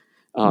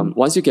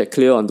 Once you get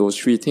clear on those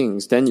three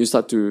things, then you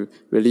start to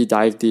really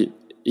dive deep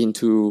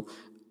into,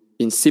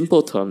 in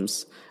simple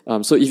terms.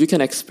 So if you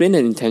can explain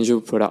an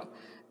intangible product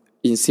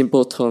in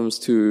simple terms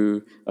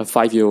to a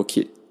 5-year-old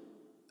kid,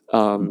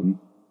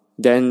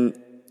 then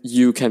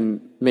you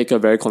can make a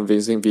very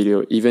convincing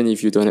video, even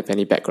if you don't have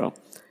any background.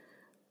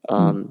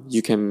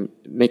 You can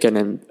make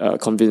a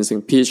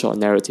convincing pitch or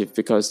narrative,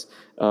 because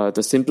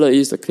the simpler it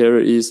is, the clearer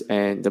it is,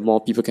 and the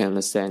more people can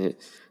understand it.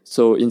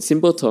 So in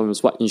simple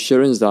terms, what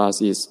insurance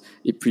does is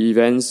it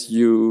prevents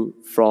you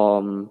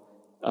from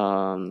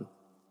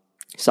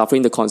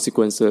suffering the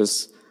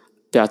consequences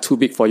that are too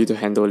big for you to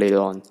handle later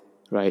on,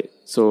 right?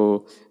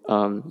 So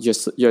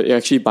you're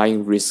actually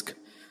buying risk.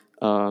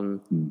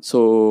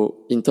 So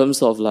in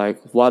terms of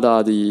like what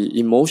are the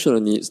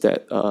emotional needs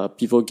that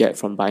people get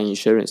from buying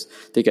insurance,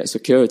 they get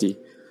security,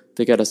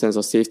 they get a sense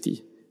of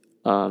safety,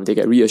 they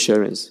get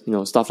reassurance,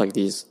 stuff like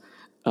this.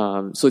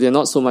 So they're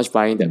not so much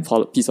buying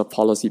that piece of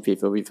policy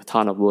paper with a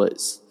ton of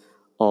words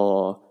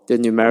or the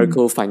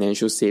numerical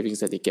financial savings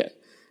that they get.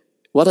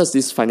 What does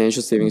this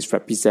financial savings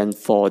represent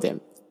for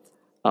them?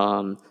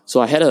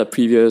 So I had a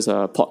previous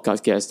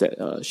podcast guest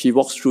that she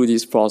walks through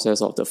this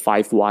process of the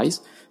 5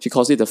 whys. She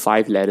calls it the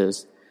 5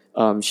 ladders.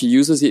 She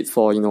uses it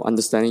for,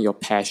 understanding your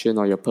passion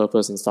or your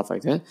purpose and stuff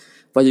like that.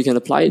 But you can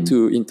apply it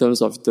to in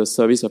terms of the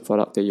service or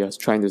product that you're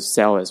trying to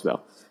sell as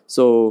well.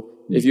 So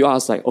if you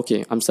ask like,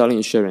 okay, I'm selling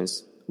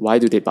insurance, why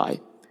do they buy?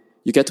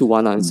 You get to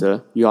one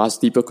answer. You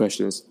ask deeper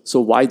questions. So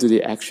why do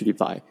they actually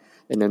buy?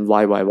 And then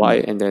why?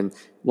 And then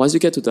once you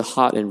get to the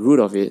heart and root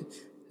of it,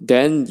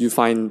 then you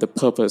find the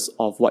purpose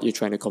of what you're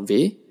trying to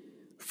convey.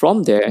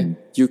 From there,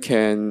 you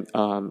can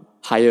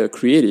hire a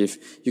creative.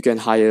 You can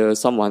hire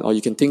someone, or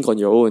you can think on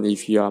your own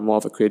if you are more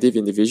of a creative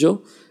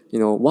individual.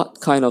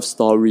 What kind of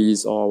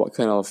stories or what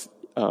kind of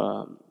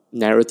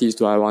narratives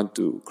do I want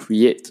to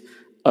create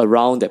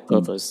around that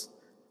purpose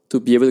to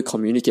be able to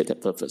communicate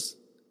that purpose?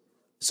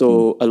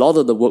 So a lot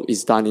of the work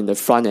is done in the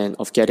front end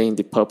of getting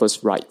the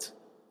purpose right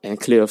and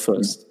clear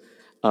first.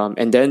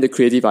 And then the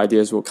creative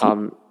ideas will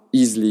come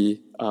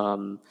easily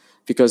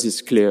because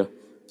it's clear.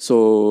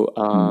 So,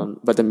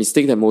 but the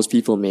mistake that most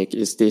people make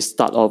is they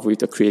start off with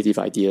the creative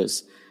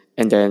ideas,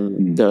 and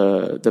then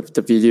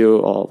the video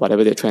or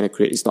whatever they're trying to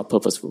create is not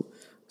purposeful.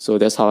 So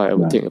that's how I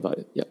would think about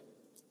it. Yeah.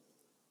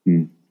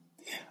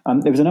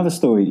 There was another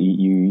story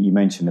you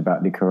mentioned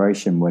about the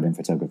Croatian wedding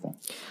photographer.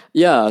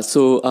 Yeah.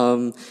 So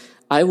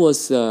I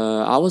was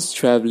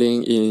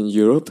traveling in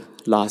Europe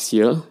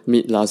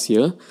mid last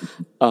year.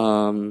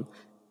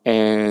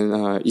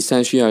 And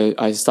essentially,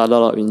 I started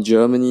out in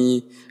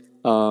Germany.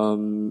 I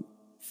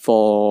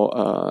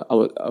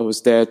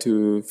was there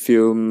to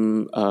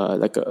film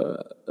like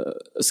a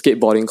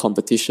skateboarding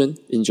competition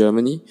in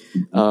Germany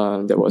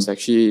that was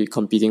actually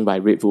competing by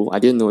Red Bull. I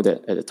didn't know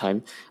that at the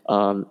time.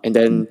 And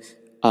then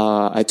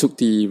I took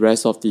the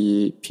rest of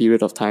the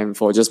period of time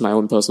for just my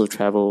own personal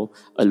travel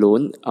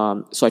alone.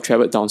 So I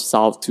traveled down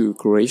south to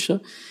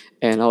Croatia,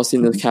 and I was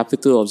in the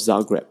capital of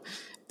Zagreb.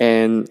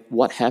 And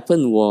what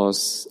happened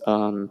was,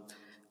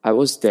 I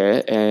was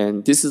there,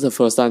 and this is the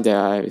first time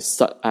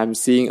that I'm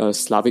seeing a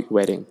Slavic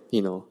wedding,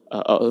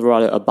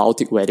 rather a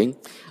Baltic wedding.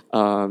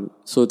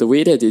 So the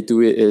way that they do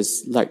it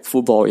is like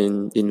football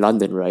in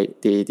London, right?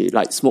 They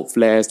like smoke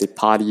flares, they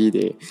party,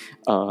 they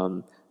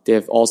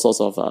have all sorts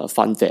of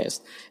fun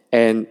fairs,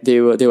 and they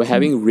were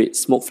having red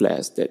smoke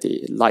flares that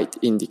they light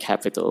in the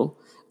capital.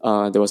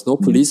 There was no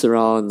police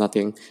around,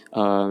 nothing.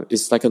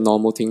 It's like a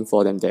normal thing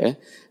for them there.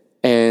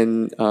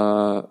 And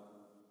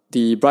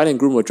the bride and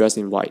groom were dressed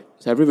in white.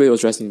 So everybody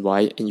was dressed in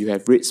white, and you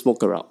have red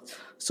smoke around.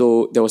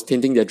 So they was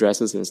tinting their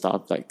dresses and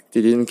stuff. Like,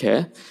 they didn't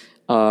care.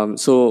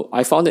 So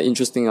I found it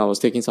interesting. I was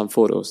taking some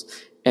photos.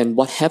 And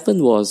what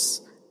happened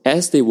was,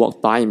 as they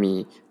walked by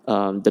me,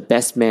 the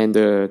best man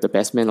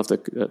of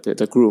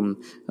the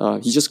groom,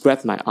 he just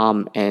grabbed my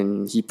arm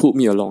and he pulled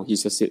me along. He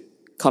just said,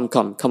 come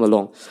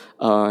along.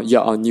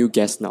 You're our new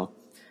guest now.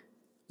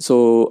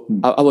 So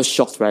I was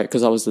shocked, right?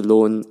 Because I was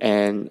alone,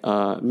 and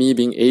me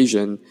being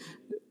Asian,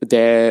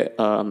 there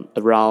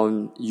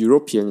around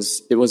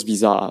Europeans, it was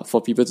bizarre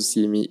for people to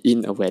see me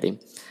in a wedding.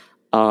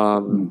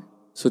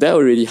 So that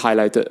already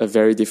highlighted a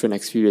very different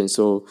experience.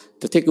 So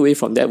the takeaway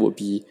from that would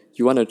be,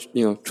 you want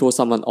to throw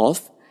someone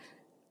off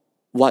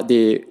what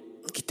they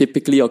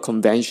typically or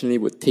conventionally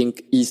would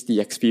think is the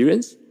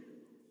experience,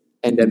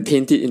 and then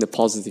paint it in a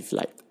positive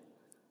light.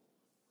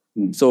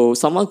 So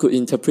someone could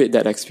interpret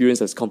that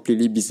experience as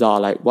completely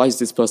bizarre, like, why is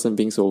this person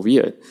being so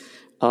weird?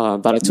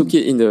 But I took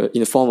it in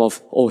the form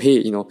of, oh,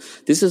 hey,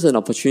 this is an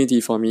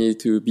opportunity for me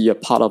to be a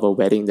part of a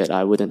wedding that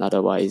I wouldn't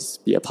otherwise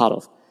be a part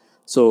of.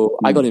 So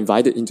I got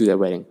invited into that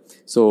wedding.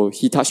 So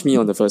he touched me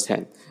on the first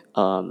hand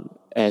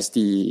as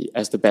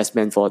the best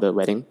man for the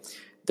wedding.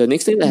 The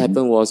next thing that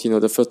happened was,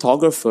 the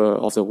photographer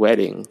of the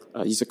wedding,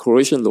 he's a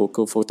Croatian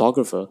local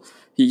photographer.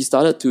 He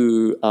started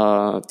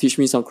to teach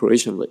me some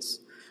Croatian words.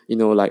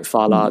 like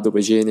Fala, do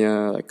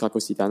Virginia, like Kako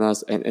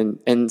Sitanas,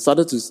 and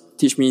started to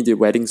teach me the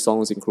wedding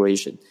songs in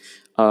Croatian.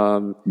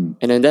 And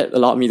then that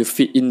allowed me to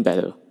fit in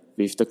better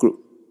with the group.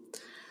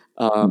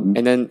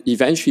 And then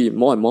eventually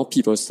more and more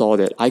people saw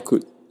that I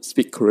could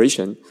speak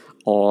Croatian,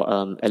 or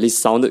at least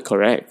sounded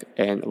correct,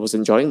 and was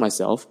enjoying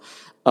myself.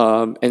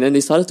 And then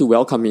they started to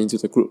welcome me into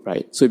the group,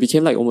 right? So it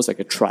became like almost like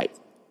a tribe,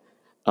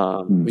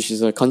 which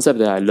is a concept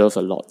that I love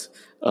a lot.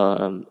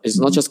 It's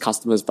not just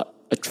customers, but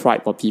a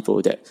tribe of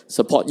people that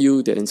support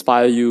you, that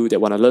inspire you, that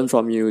want to learn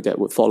from you, that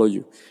would follow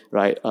you,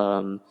 right?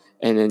 And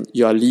then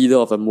you're a leader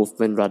of a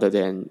movement rather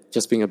than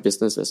just being a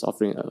business that's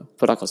offering a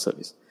product or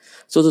service.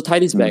 So to tie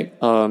this back,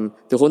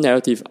 the whole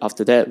narrative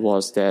after that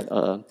was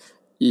that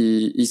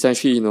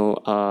essentially,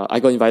 I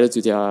got invited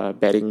to their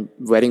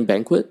wedding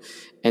banquet,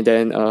 and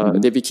then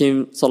they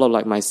became sort of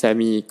like my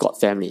semi-god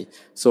family.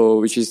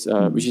 So which is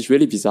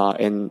really bizarre,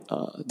 and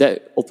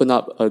that opened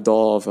up a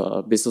door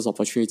of business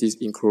opportunities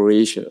in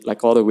Croatia,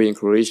 like all the way in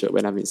Croatia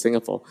when I'm in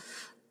Singapore,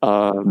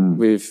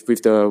 with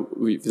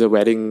the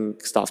wedding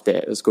stuff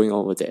that's going on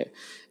over there,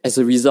 as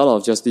a result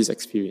of just this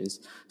experience.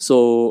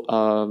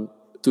 So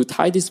to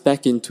tie this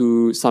back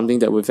into something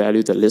that would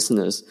value the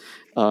listeners,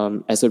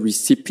 as a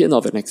recipient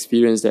of an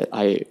experience that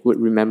I would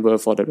remember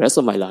for the rest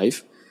of my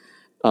life,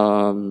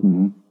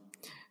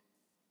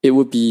 it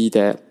would be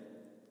that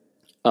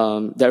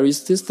there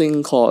is this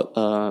thing called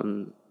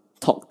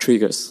Talk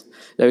Triggers.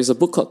 There is a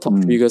book called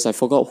Talk Triggers. I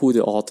forgot who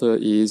the author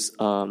is.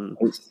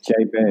 It's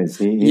Jay Bears.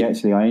 He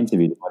actually, I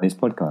interviewed him on his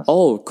podcast.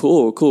 Oh,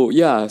 cool.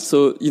 Yeah.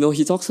 So,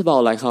 he talks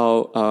about like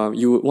how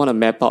you would want to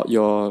map out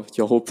your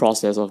whole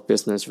process of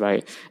business,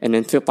 right? And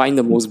then find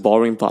the most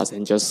boring parts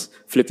and just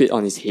flip it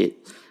on its head.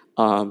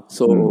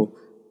 So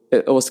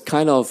it was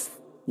kind of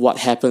what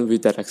happened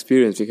with that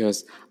experience,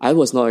 because I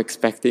was not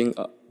expecting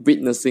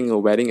witnessing a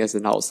wedding as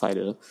an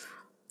outsider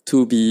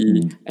to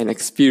be an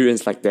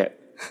experience like that.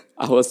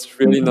 I was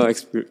really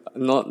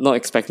not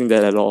expecting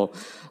that at all.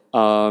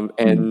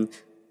 And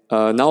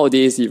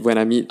nowadays, when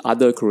I meet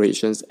other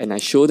Croatians and I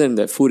show them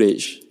that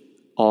footage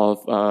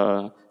of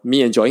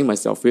me enjoying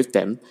myself with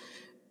them,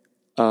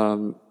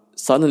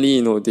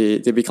 suddenly,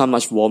 they become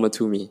much warmer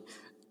to me,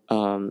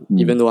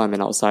 even though I'm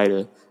an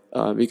outsider.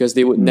 Because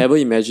they would never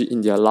imagine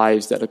in their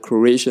lives that a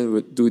Croatian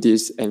would do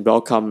this and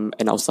welcome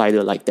an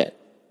outsider like that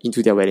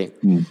into their wedding.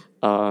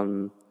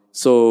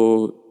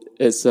 So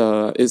it's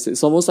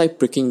almost like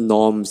breaking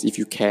norms, if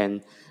you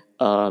can,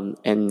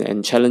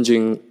 and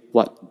challenging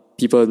what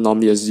people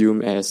normally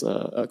assume as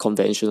a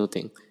conventional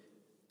thing.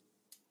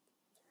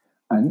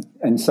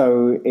 And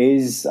so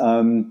is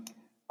I'm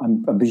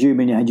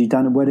presuming, had you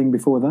done a wedding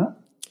before that?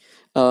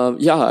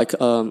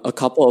 A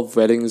couple of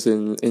weddings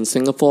in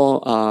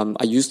Singapore.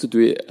 I used to do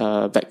it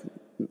back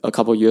a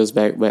couple of years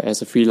back,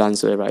 as a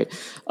freelancer, right?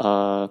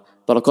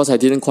 But of course, I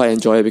didn't quite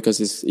enjoy it because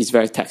it's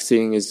very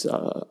taxing. It's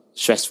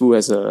stressful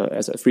as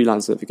a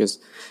freelancer because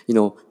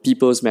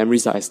people's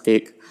memories are at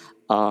stake.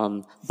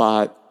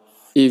 But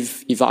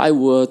if I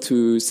were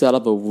to set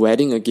up a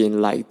wedding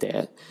again like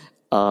that,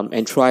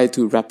 and try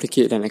to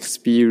replicate an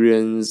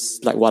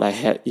experience like what I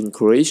had in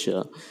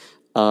Croatia,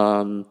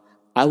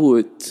 I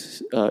would,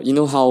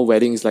 how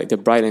weddings, like the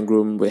bride and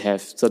groom would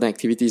have certain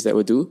activities that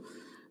would do.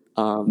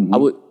 I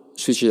would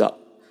switch it up.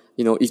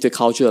 If the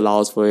culture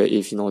allows for it,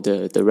 if,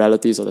 the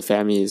relatives or the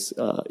family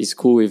is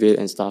cool with it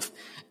and stuff,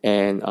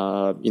 and,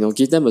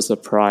 give them a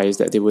surprise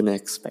that they wouldn't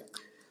expect.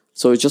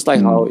 So it's just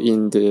like how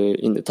in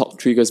the Talk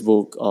Triggers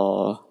book,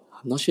 or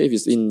I'm not sure if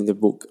it's in the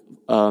book,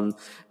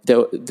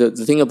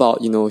 the thing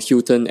about,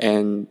 Hilton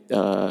and,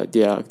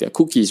 their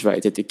cookies,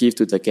 right, that they give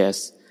to the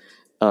guests.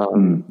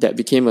 That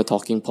became a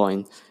talking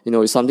point.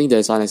 It's something that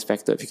is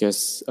unexpected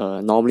because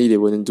normally they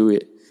wouldn't do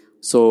it.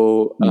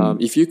 So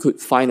if you could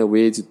find a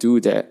way to do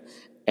that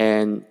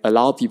and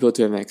allow people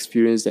to have an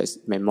experience that's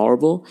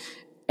memorable,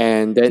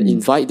 and then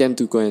invite them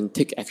to go and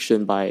take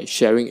action by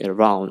sharing it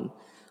around,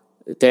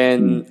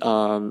 then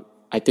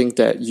I think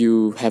that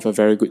you have a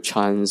very good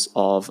chance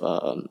of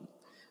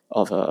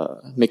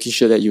making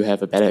sure that you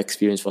have a better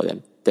experience for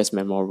them that's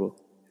memorable.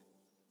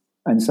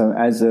 And so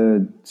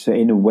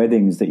in the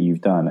weddings that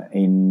you've done,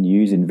 in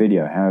using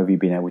video, how have you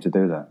been able to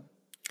do that?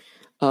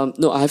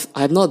 No,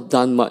 I've not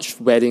done much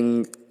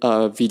wedding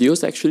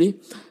videos actually.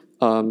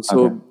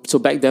 So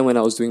back then when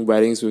I was doing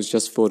weddings, it was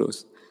just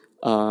photos.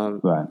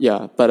 Right.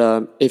 Yeah,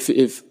 but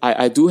if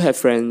I do have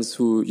friends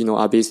who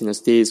are based in the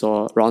States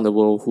or around the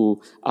world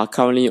who are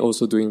currently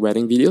also doing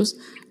wedding videos.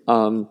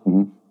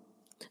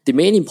 The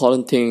main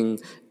important thing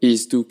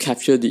is to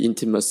capture the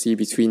intimacy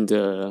between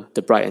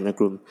the bride and the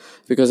groom,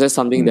 because that's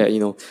something that,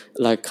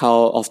 like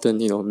how often,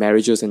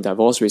 marriages and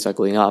divorce rates are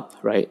going up,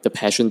 right? The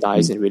passion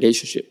dies in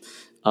relationship.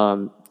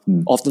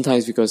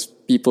 Oftentimes because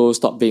people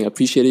stop being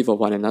appreciative of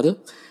one another.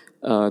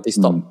 They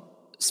stop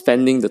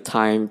spending the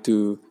time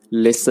to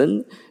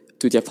listen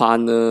to their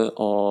partner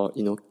or,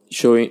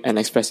 showing and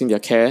expressing their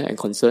care and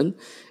concern.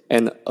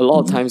 And a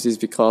lot of times it's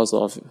because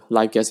of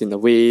life gets in the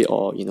way,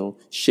 or,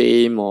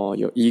 shame, or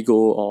your ego,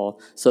 or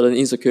certain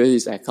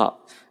insecurities act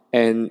up.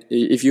 And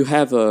if you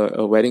have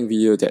a wedding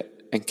video that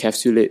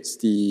encapsulates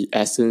the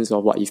essence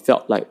of what it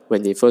felt like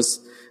when they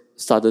first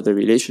started the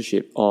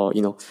relationship, or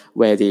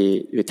where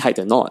they tied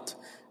the knot.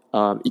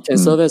 It can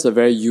serve as a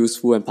very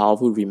useful and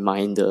powerful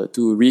reminder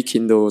to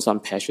rekindle some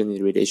passion in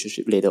the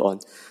relationship later on.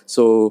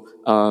 So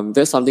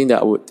that's something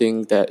that I would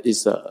think that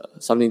is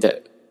something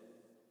that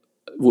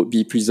would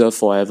be preserved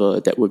forever,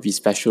 that would be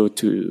special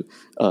to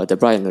the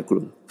bride and the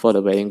groom for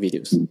the wedding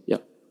videos. Yeah.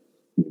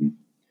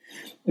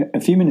 A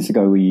few minutes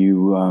ago,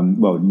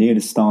 near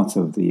the start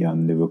of the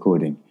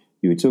recording,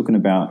 you were talking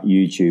about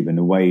YouTube and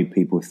the way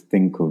people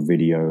think of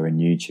video and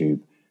YouTube.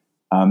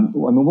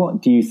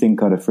 What do you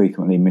think are the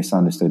frequently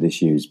misunderstood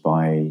issues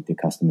by the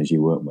customers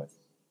you work with?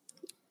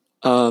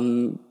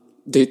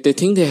 They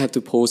think they have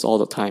to post all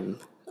the time.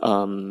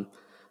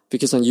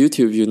 Because on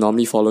YouTube, you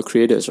normally follow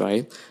creators,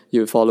 right?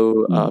 You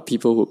follow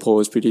people who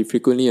post pretty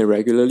frequently and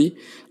regularly.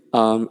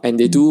 And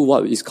they do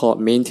what is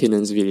called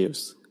maintenance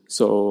videos.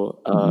 So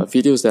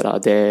videos that are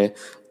there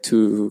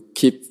to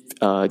keep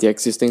the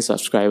existing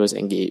subscribers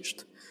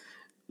engaged.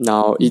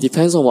 Now, it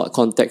depends on what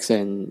context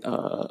and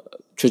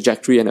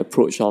trajectory and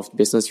approach of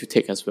business you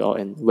take as well,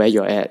 and where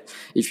you're at.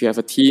 If you have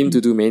a team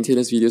to do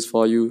maintenance videos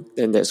for you,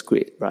 then that's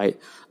great, right?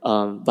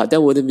 But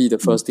that wouldn't be the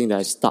first thing that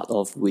I start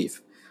off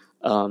with.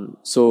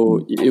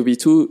 So it'll be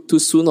too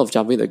soon of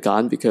jumping the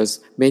gun,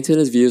 because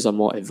maintenance videos are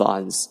more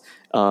advanced.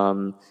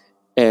 And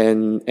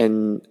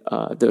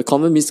the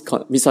common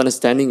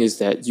misunderstanding is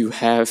that you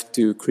have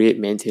to create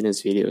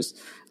maintenance videos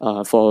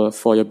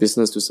for your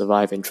business to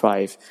survive and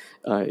thrive.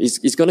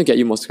 It's going to get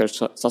you more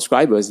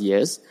subscribers,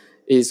 yes.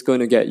 It's going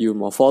to get you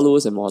more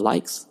followers and more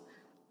likes,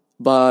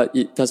 but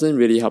it doesn't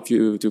really help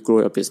you to grow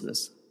your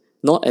business,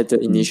 not at the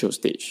initial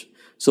stage.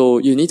 So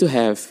you need to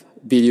have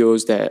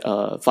videos that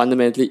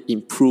fundamentally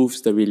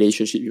improves the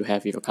relationship you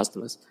have with your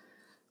customers.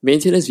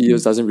 Maintenance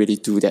videos doesn't really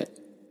do that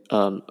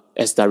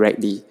as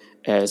directly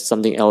as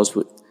something else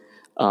would.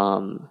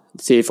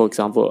 Say, for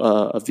example,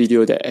 a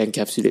video that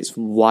encapsulates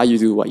why you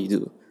do what you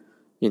do.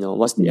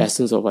 What's the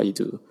essence of what you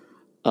do.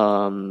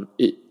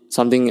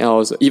 Something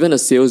else, even a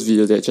sales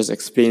video that just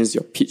explains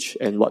your pitch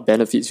and what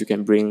benefits you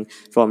can bring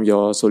from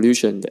your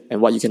solution and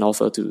what you can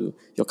offer to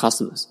your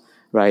customers,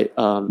 right?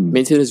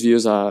 Maintenance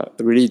videos are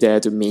really there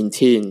to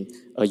maintain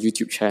a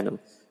YouTube channel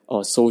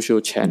or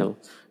social channel.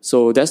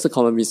 So that's the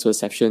common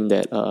misperception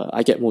that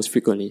I get most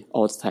frequently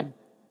all the time.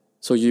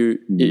 So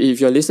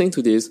if you're listening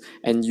to this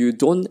and you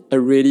don't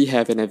already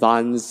have an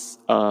advanced,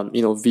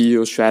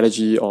 video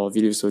strategy or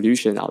video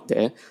solution out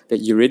there that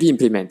you're already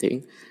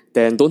implementing,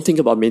 then don't think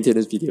about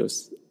maintenance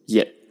videos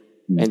yet.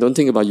 And don't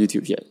think about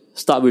YouTube yet.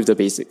 Start with the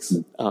basics,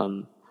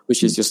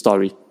 which is your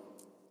story.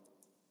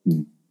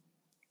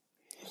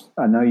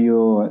 I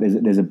know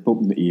there's a book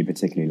that you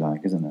particularly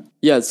like, isn't it?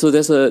 Yeah, so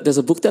there's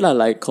a book that I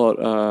like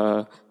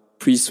called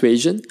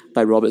Persuasion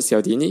by Robert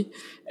Cialdini.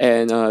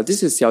 And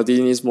this is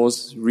Cialdini's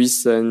most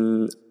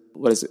recent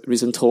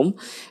tome.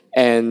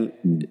 And,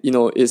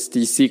 it's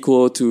the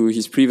sequel to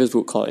his previous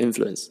book called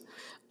Influence.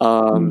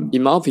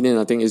 In my opinion,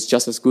 I think it's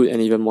just as good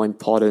and even more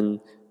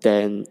important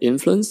than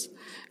Influence.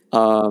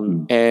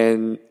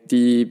 And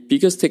the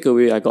biggest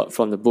takeaway I got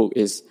from the book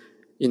is,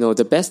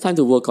 the best time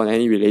to work on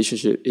any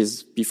relationship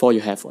is before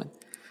you have one.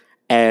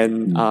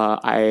 And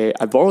I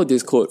borrowed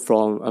this quote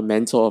from a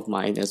mentor of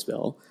mine as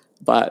well,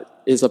 but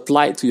it's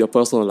applied to your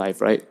personal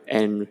life, right?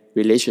 And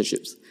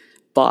relationships.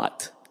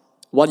 But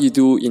what you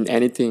do in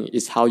anything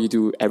is how you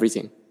do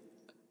everything.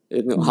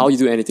 How you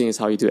do anything is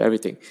how you do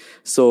everything.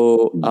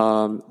 So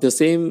the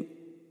same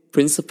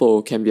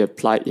principle can be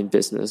applied in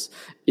business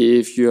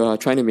if you are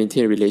trying to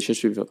maintain a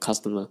relationship with your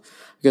customer,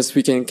 because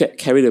we can get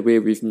carried away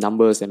with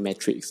numbers and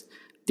metrics.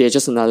 They're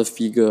just another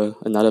figure,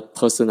 another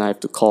person I have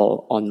to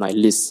call on my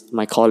list,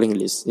 my calling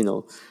list,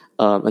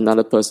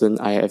 another person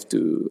I have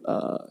to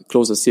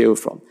close a sale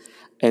from.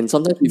 And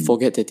sometimes we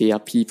forget that they are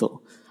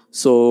people.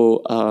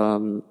 So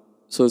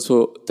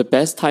the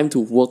best time to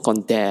work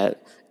on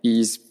that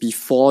is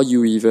before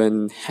you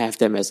even have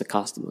them as a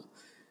customer.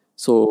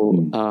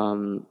 So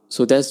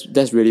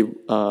that's really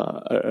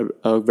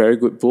a very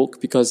good book,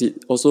 because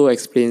it also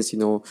explains,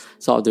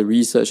 some of the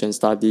research and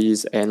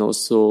studies, and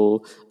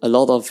also a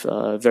lot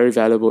of very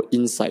valuable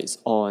insights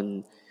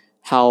on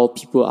how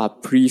people are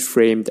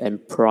pre-framed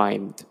and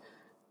primed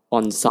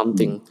on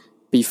something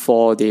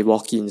before they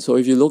walk in. So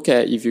if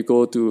you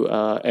go to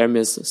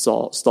Hermes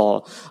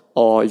store,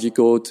 or if you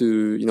go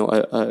to,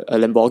 a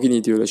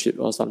Lamborghini dealership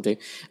or something,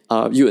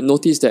 you would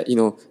notice that,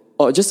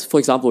 or just for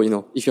example,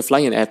 if you're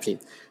flying an airplane,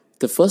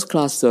 the first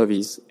class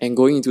service and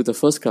going into the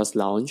first class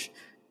lounge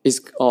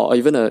or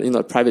even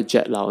a private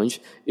jet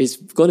lounge is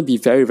going to be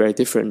very, very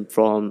different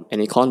from an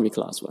economy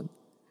class one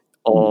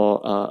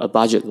or a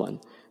budget one,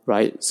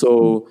 right?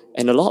 So,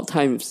 and a lot of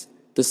times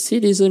the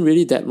seat isn't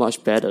really that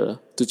much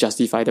better to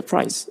justify the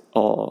price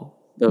or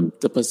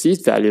the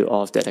perceived value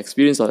of that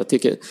experience or the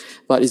ticket,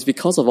 but it's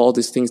because of all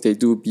these things they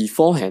do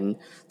beforehand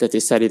that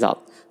they set it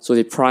up. So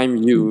they prime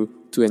you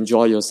to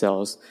enjoy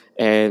yourselves.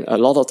 And a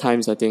lot of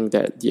times I think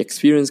that the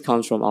experience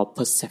comes from our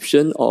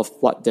perception of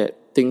what that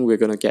thing we're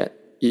going to get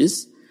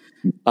is.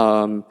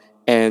 And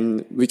And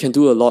we can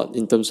do a lot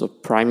in terms of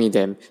priming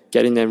them,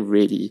 getting them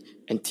ready,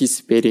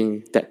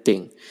 anticipating that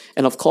thing.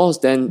 And of course,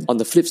 then on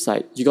the flip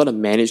side, you got to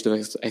manage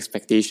those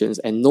expectations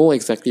and know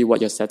exactly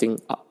what you're setting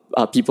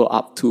up, people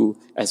up to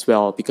as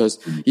well, because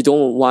you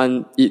don't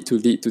want it to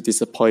lead to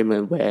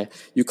disappointment where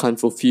you can't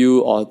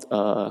fulfill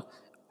or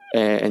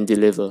and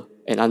deliver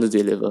and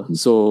under-deliver.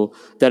 So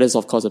that is,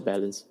 of course, a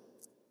balance.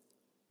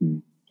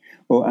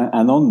 Well,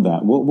 and on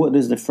that, what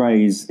does the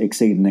phrase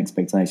exceeding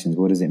expectations,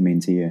 what does it mean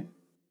to you?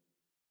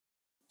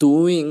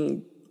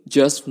 Doing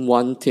just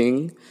one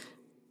thing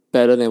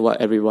better than what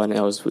everyone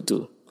else would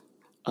do.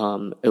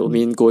 It would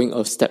mean going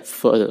a step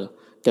further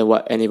than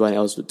what anyone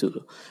else would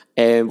do.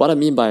 And what I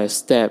mean by a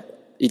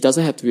step, it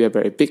doesn't have to be a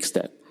very big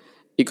step.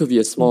 It could be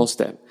a small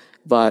step.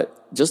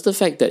 But just the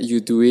fact that you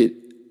do it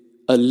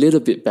a little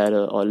bit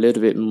better or a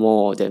little bit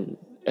more than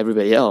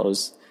everybody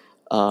else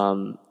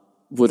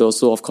would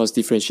also, of course,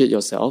 differentiate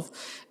yourself.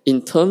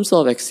 In terms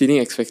of exceeding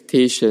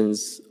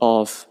expectations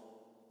of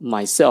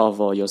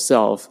myself or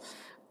yourself,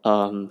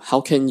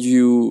 how can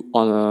you,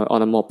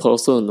 on a more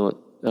personal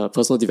note,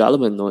 personal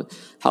development note,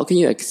 how can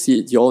you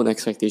exceed your own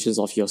expectations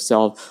of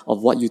yourself,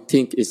 of what you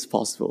think is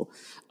possible?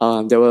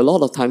 There were a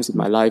lot of times in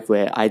my life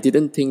where I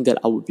didn't think that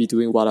I would be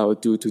doing what I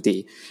would do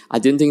today. I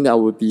didn't think that I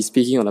would be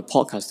speaking on a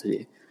podcast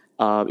today.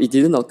 It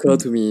didn't occur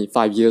to me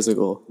 5 years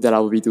ago that I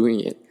would be doing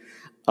it.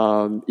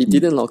 It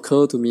didn't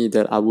occur to me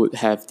that I would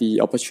have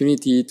the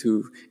opportunity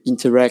to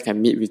interact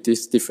and meet with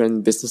these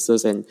different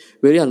businesses and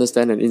really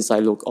understand an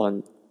inside look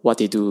on what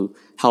they do,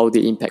 how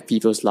they impact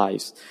people's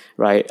lives,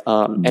 right?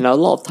 And a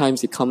lot of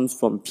times it comes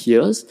from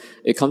peers.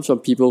 It comes from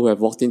people who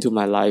have walked into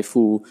my life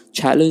who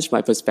challenge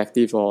my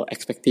perspective or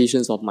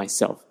expectations of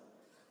myself.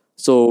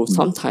 So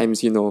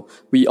sometimes,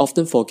 we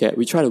often forget,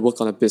 we try to work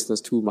on a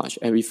business too much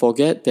and we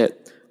forget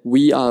that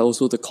we are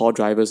also the core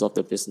drivers of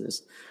the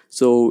business.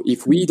 So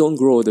if we don't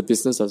grow, the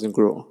business doesn't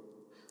grow.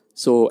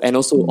 So, and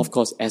also, of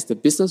course, as the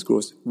business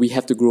grows, we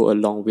have to grow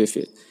along with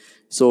it.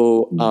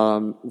 So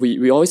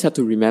we always have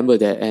to remember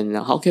that, and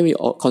how can we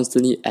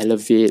constantly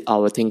elevate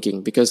our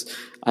thinking? Because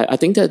I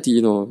think that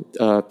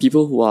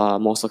people who are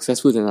more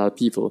successful than other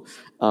people,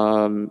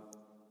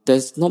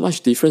 there's not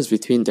much difference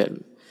between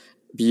them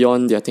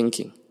beyond their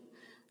thinking.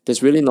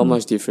 There's really not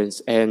much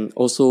difference, and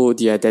also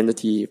the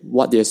identity,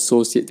 what they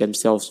associate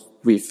themselves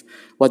with,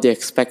 what they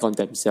expect on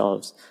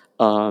themselves,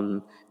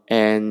 and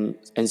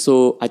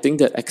so I think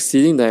that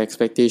exceeding the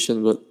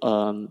expectation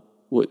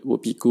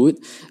would be good.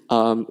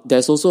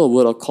 There's also a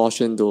word of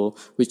caution though,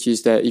 which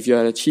is that if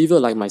you're an achiever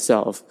like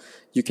myself,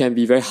 you can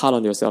be very hard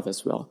on yourself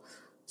as well.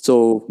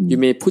 So you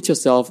may put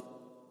yourself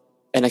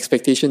an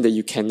expectation that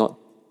you cannot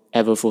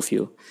ever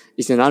fulfill.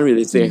 It's an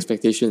unrealistic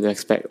expectation to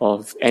expect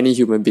of any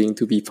human being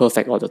to be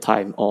perfect all the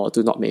time or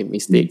to not make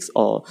mistakes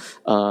or,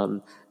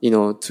 to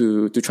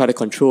try to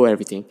control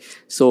everything.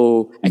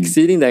 So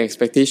exceeding the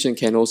expectation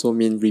can also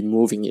mean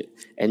removing it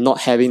and not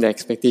having the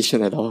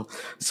expectation at all.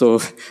 So,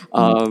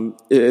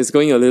 it's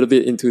going a little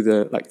bit into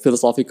the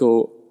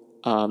philosophical,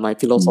 my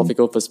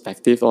philosophical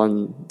perspective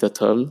on the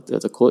term,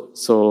 the quote.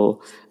 So,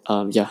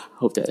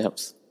 hope that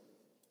helps.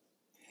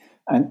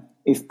 And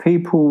if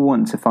people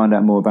want to find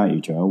out more about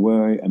you,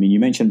 Joel, you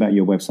mentioned about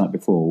your website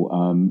before.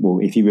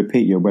 If you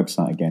repeat your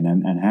website again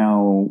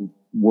and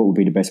what would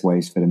be the best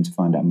ways for them to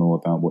find out more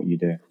about what you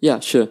do? Yeah,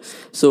 sure.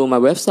 So my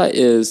website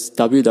is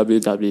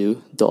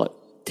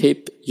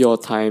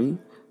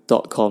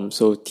www.tapeyourtime.com.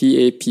 So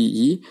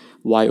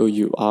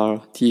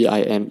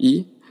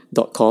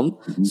TAPEYOURTIME.com.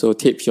 So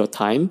Tape Your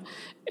Time.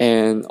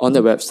 And on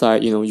the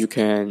website, you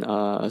can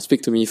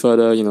speak to me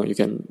further. You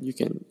can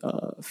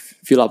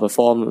fill up a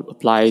form,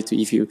 apply to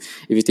if you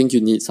think you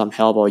need some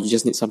help or you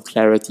just need some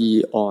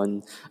clarity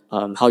on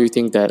how you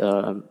think that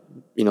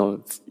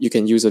you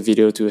can use a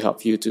video to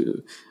help you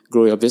to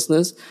grow your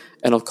business.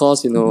 And of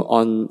course,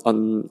 on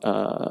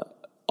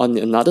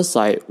another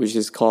site which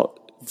is called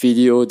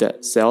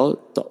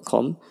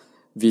video.sell.com,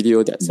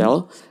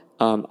 video.sell.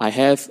 I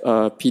have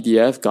a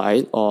PDF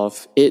guide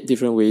of 8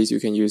 different ways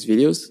you can use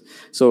videos.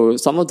 So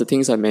some of the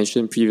things I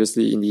mentioned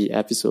previously in the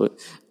episode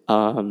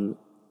are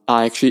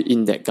actually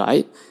in that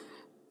guide.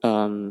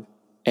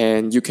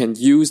 And you can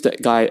use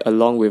that guide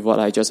along with what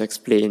I just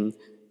explained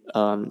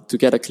to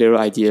get a clearer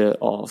idea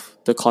of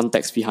the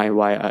context behind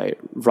why I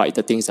write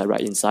the things I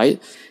write inside.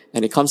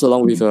 And it comes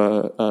along with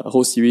a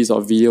whole series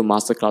of video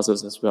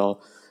masterclasses as well.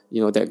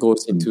 That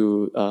goes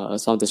into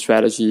some of the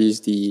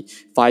strategies, the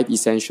 5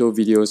 essential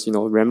videos.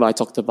 Remember I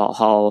talked about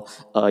how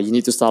you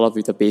need to start off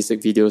with the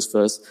basic videos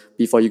first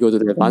before you go to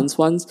the advanced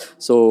ones.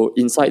 So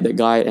inside the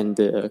guide and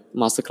the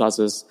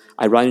masterclasses,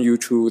 I run you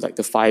through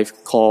the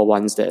 5 core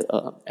ones that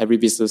every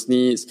business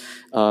needs,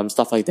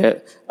 stuff like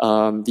that.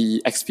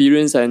 The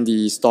experience and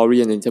the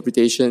story and the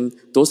interpretation,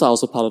 those are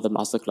also part of the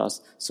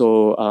masterclass.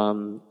 So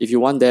if you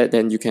want that,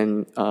 then you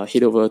can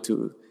head over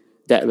to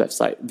that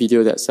website,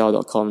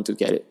 video.sell.com, to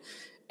get it.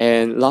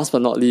 And last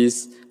but not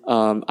least,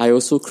 I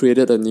also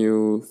created a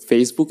new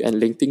Facebook and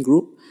LinkedIn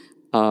group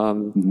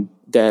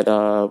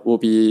that will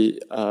be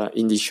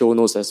in the show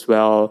notes as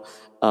well.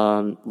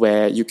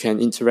 where you can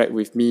interact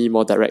with me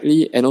more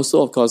directly, and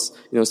also, of course,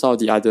 some of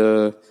the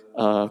other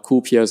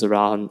cool peers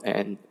around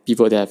and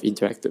people that I've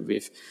interacted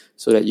with,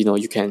 so that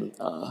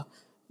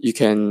you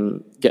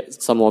can get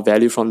some more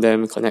value from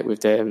them, connect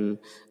with them,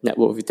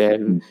 network with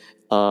them,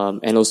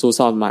 and also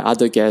some of my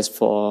other guests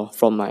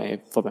from my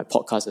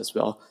podcast as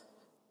well.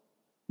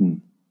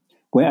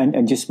 Well,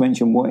 and just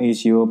mention, what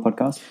is your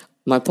podcast?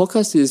 My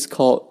podcast is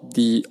called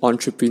the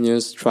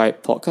Entrepreneurs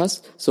Tribe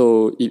Podcast.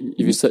 So if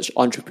you search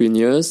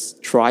Entrepreneurs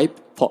Tribe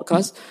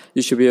Podcast,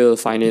 you should be able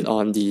to find it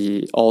on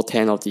all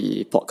 10 of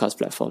the podcast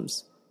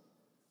platforms.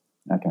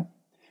 Okay.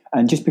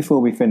 And just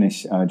before we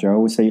finish,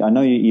 Joel, I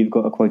know you've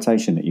got a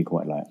quotation that you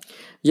quite like.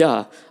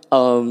 Yeah,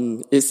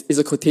 it's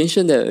a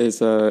quotation that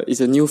is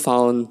a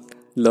newfound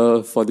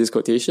love for this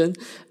quotation.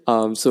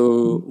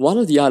 So one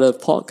of the other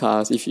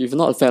podcasts, if you're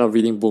not a fan of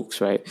reading books,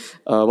 right?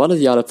 One of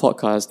the other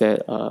podcasts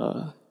that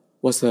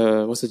was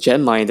a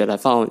gem mine that I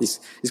found is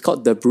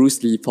called the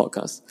Bruce Lee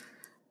Podcast.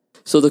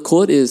 So the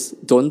quote is,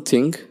 "Don't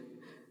think,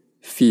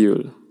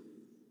 feel,"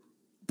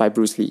 by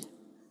Bruce Lee.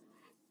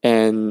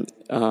 And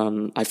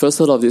I first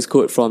heard of this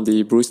quote from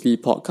the Bruce Lee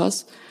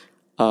Podcast.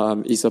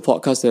 It's a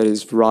podcast that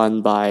is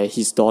run by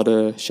his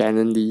daughter,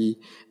 Shannon Lee,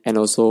 and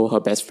also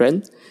her best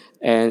friend.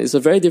 And it's a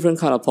very different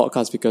kind of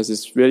podcast because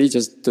it's really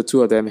just the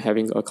two of them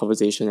having a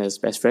conversation as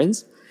best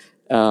friends.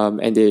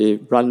 And they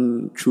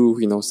run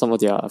through, some of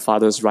their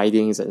father's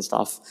writings and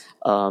stuff,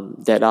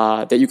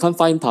 that you can't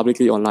find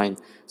publicly online.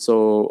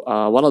 So,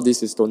 one of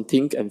these is "Don't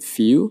think and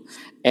feel,"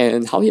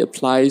 and how it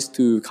applies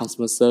to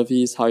customer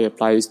service, how it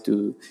applies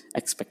to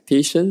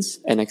expectations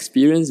and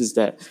experience is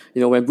that,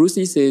 when Bruce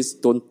Lee says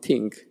 "don't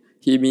think,"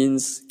 he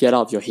means get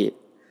out of your head.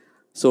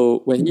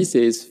 So when he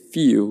says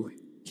 "feel,"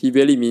 he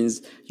really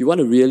means you want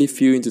to really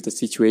feel into the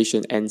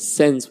situation and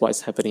sense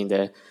what's happening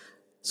there.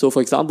 So,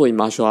 for example, in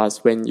martial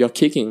arts, when you're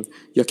kicking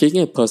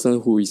a person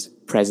who is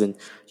present.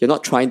 You're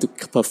not trying to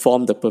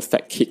perform the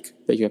perfect kick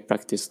that you have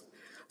practiced.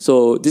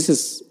 So this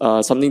is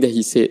something that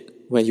he said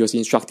when he was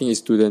instructing his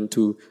student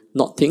to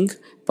not think,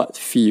 but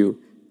feel.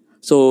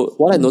 So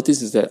what I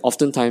noticed is that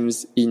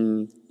oftentimes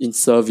in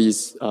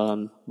service,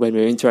 when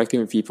we're interacting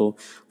with people,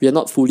 we are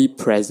not fully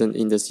present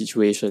in the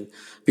situation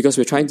because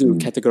we're trying to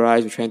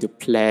categorize, we're trying to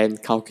plan,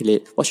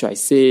 calculate, what should I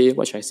say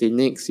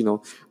next,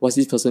 what's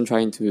this person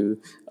trying to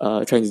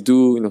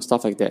do,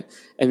 stuff like that.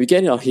 And we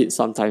get in our head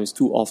sometimes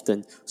too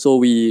often. So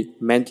we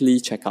mentally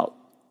check out.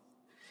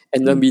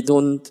 And then we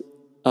don't,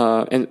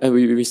 and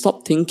we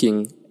stop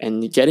thinking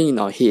and getting in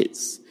our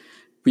heads.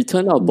 We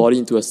turn our body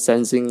into a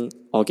sensing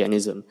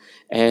organism.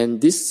 And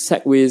this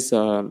segues,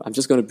 I'm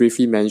just going to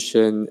briefly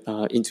mention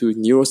into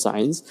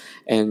neuroscience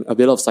and a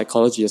bit of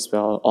psychology as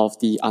well of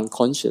the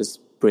unconscious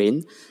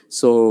brain.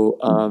 So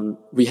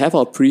we have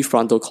our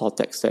prefrontal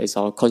cortex, that is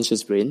our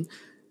conscious brain,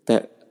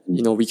 that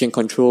we can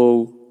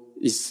control.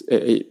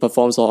 It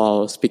performs all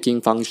our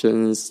speaking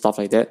functions, stuff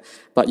like that.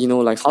 But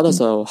how does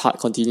our heart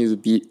continue to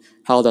beat?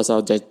 How does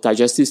our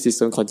digestive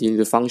system continue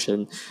to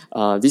function?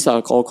 These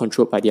are all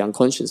controlled by the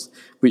unconscious,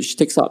 which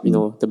takes up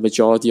the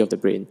majority of the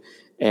brain,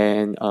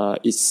 and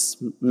it's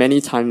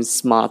many times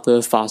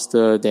smarter,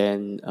 faster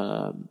than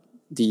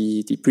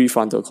the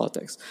prefrontal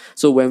cortex.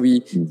 So when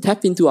we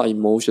tap into our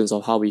emotions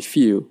of how we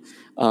feel,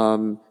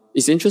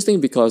 it's interesting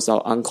because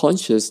our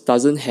unconscious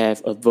doesn't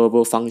have a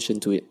verbal function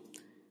to it.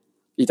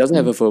 It doesn't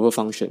have a verbal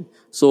function.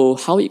 So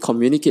how it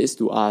communicates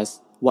to us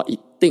what it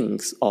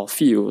thinks or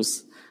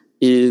feels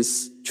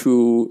is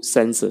through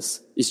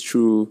senses, is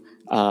through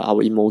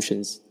our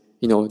emotions.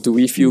 Do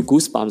we feel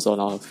goosebumps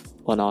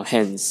on our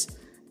hands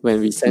when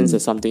we sense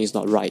that something is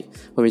not right?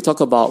 When we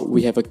talk about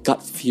we have a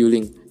gut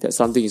feeling that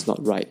something is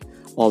not right,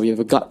 or we have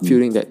a gut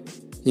feeling that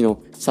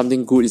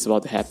something good is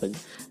about to happen,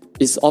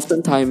 it's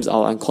oftentimes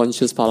our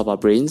unconscious part of our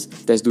brains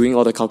that's doing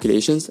all the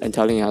calculations and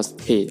telling us,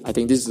 hey, I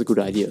think this is a good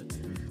idea.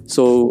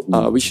 So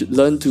we should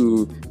learn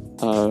to,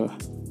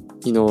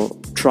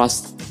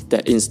 trust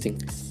that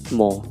instinct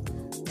more.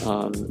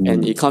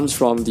 And it comes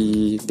from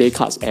the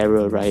Descartes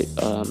era, right?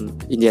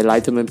 In the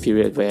Enlightenment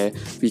period, where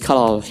we cut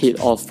our head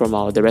off from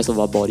the rest of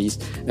our bodies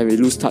and we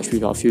lose touch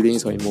with our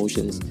feelings or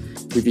emotions.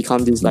 We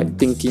become these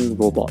thinking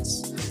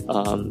robots.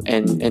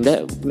 And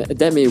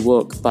that may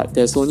work, but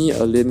there's only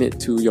a limit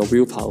to your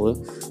willpower.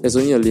 There's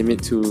only a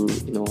limit to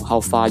how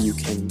far you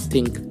can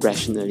think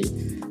rationally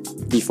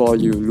before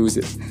you lose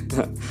it.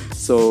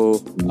 So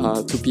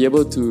to be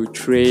able to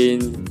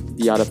train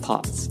the other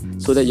parts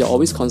so that you're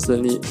always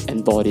constantly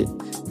embodied,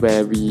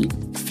 where we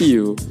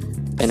feel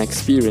and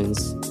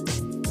experience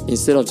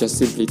instead of just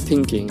simply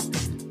thinking,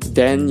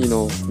 then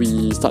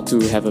we start to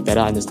have a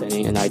better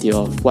understanding and idea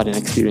of what an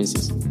experience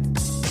is.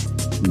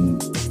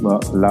 Well,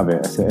 love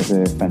it. It's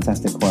a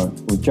fantastic quote.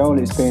 Well, Joel,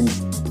 it's been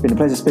a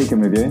pleasure speaking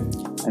with you,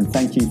 and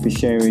thank you for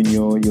sharing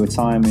your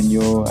time and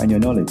your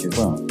knowledge as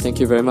well. Thank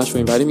you very much for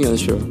inviting me on the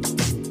show.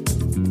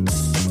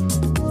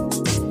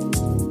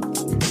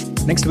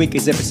 Next week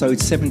is episode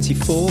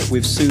 74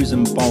 with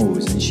Susan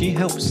Bowles, and she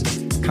helps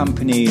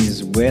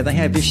companies where they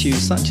have issues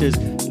such as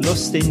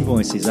lost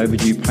invoices,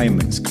 overdue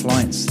payments,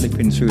 clients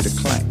slipping through the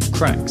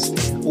cracks.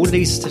 All of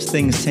these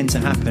things tend to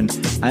happen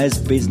as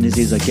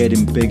businesses are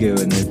getting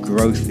bigger and the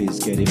growth is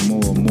getting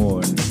more and more,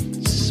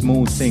 and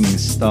small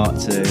things start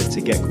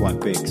to get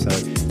quite big. So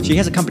she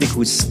has a company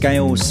called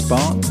Scale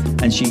Spark,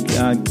 and she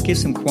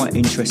gives some quite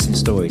interesting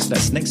stories. So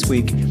that's next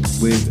week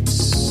with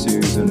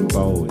Susan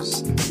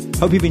Bowles.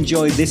 Hope you've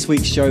enjoyed this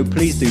week's show.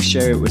 Please do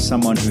share it with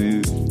someone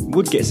who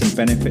would get some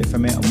benefit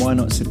from it, and why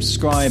not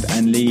subscribe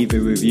and leave a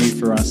review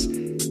for us,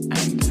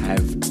 and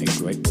have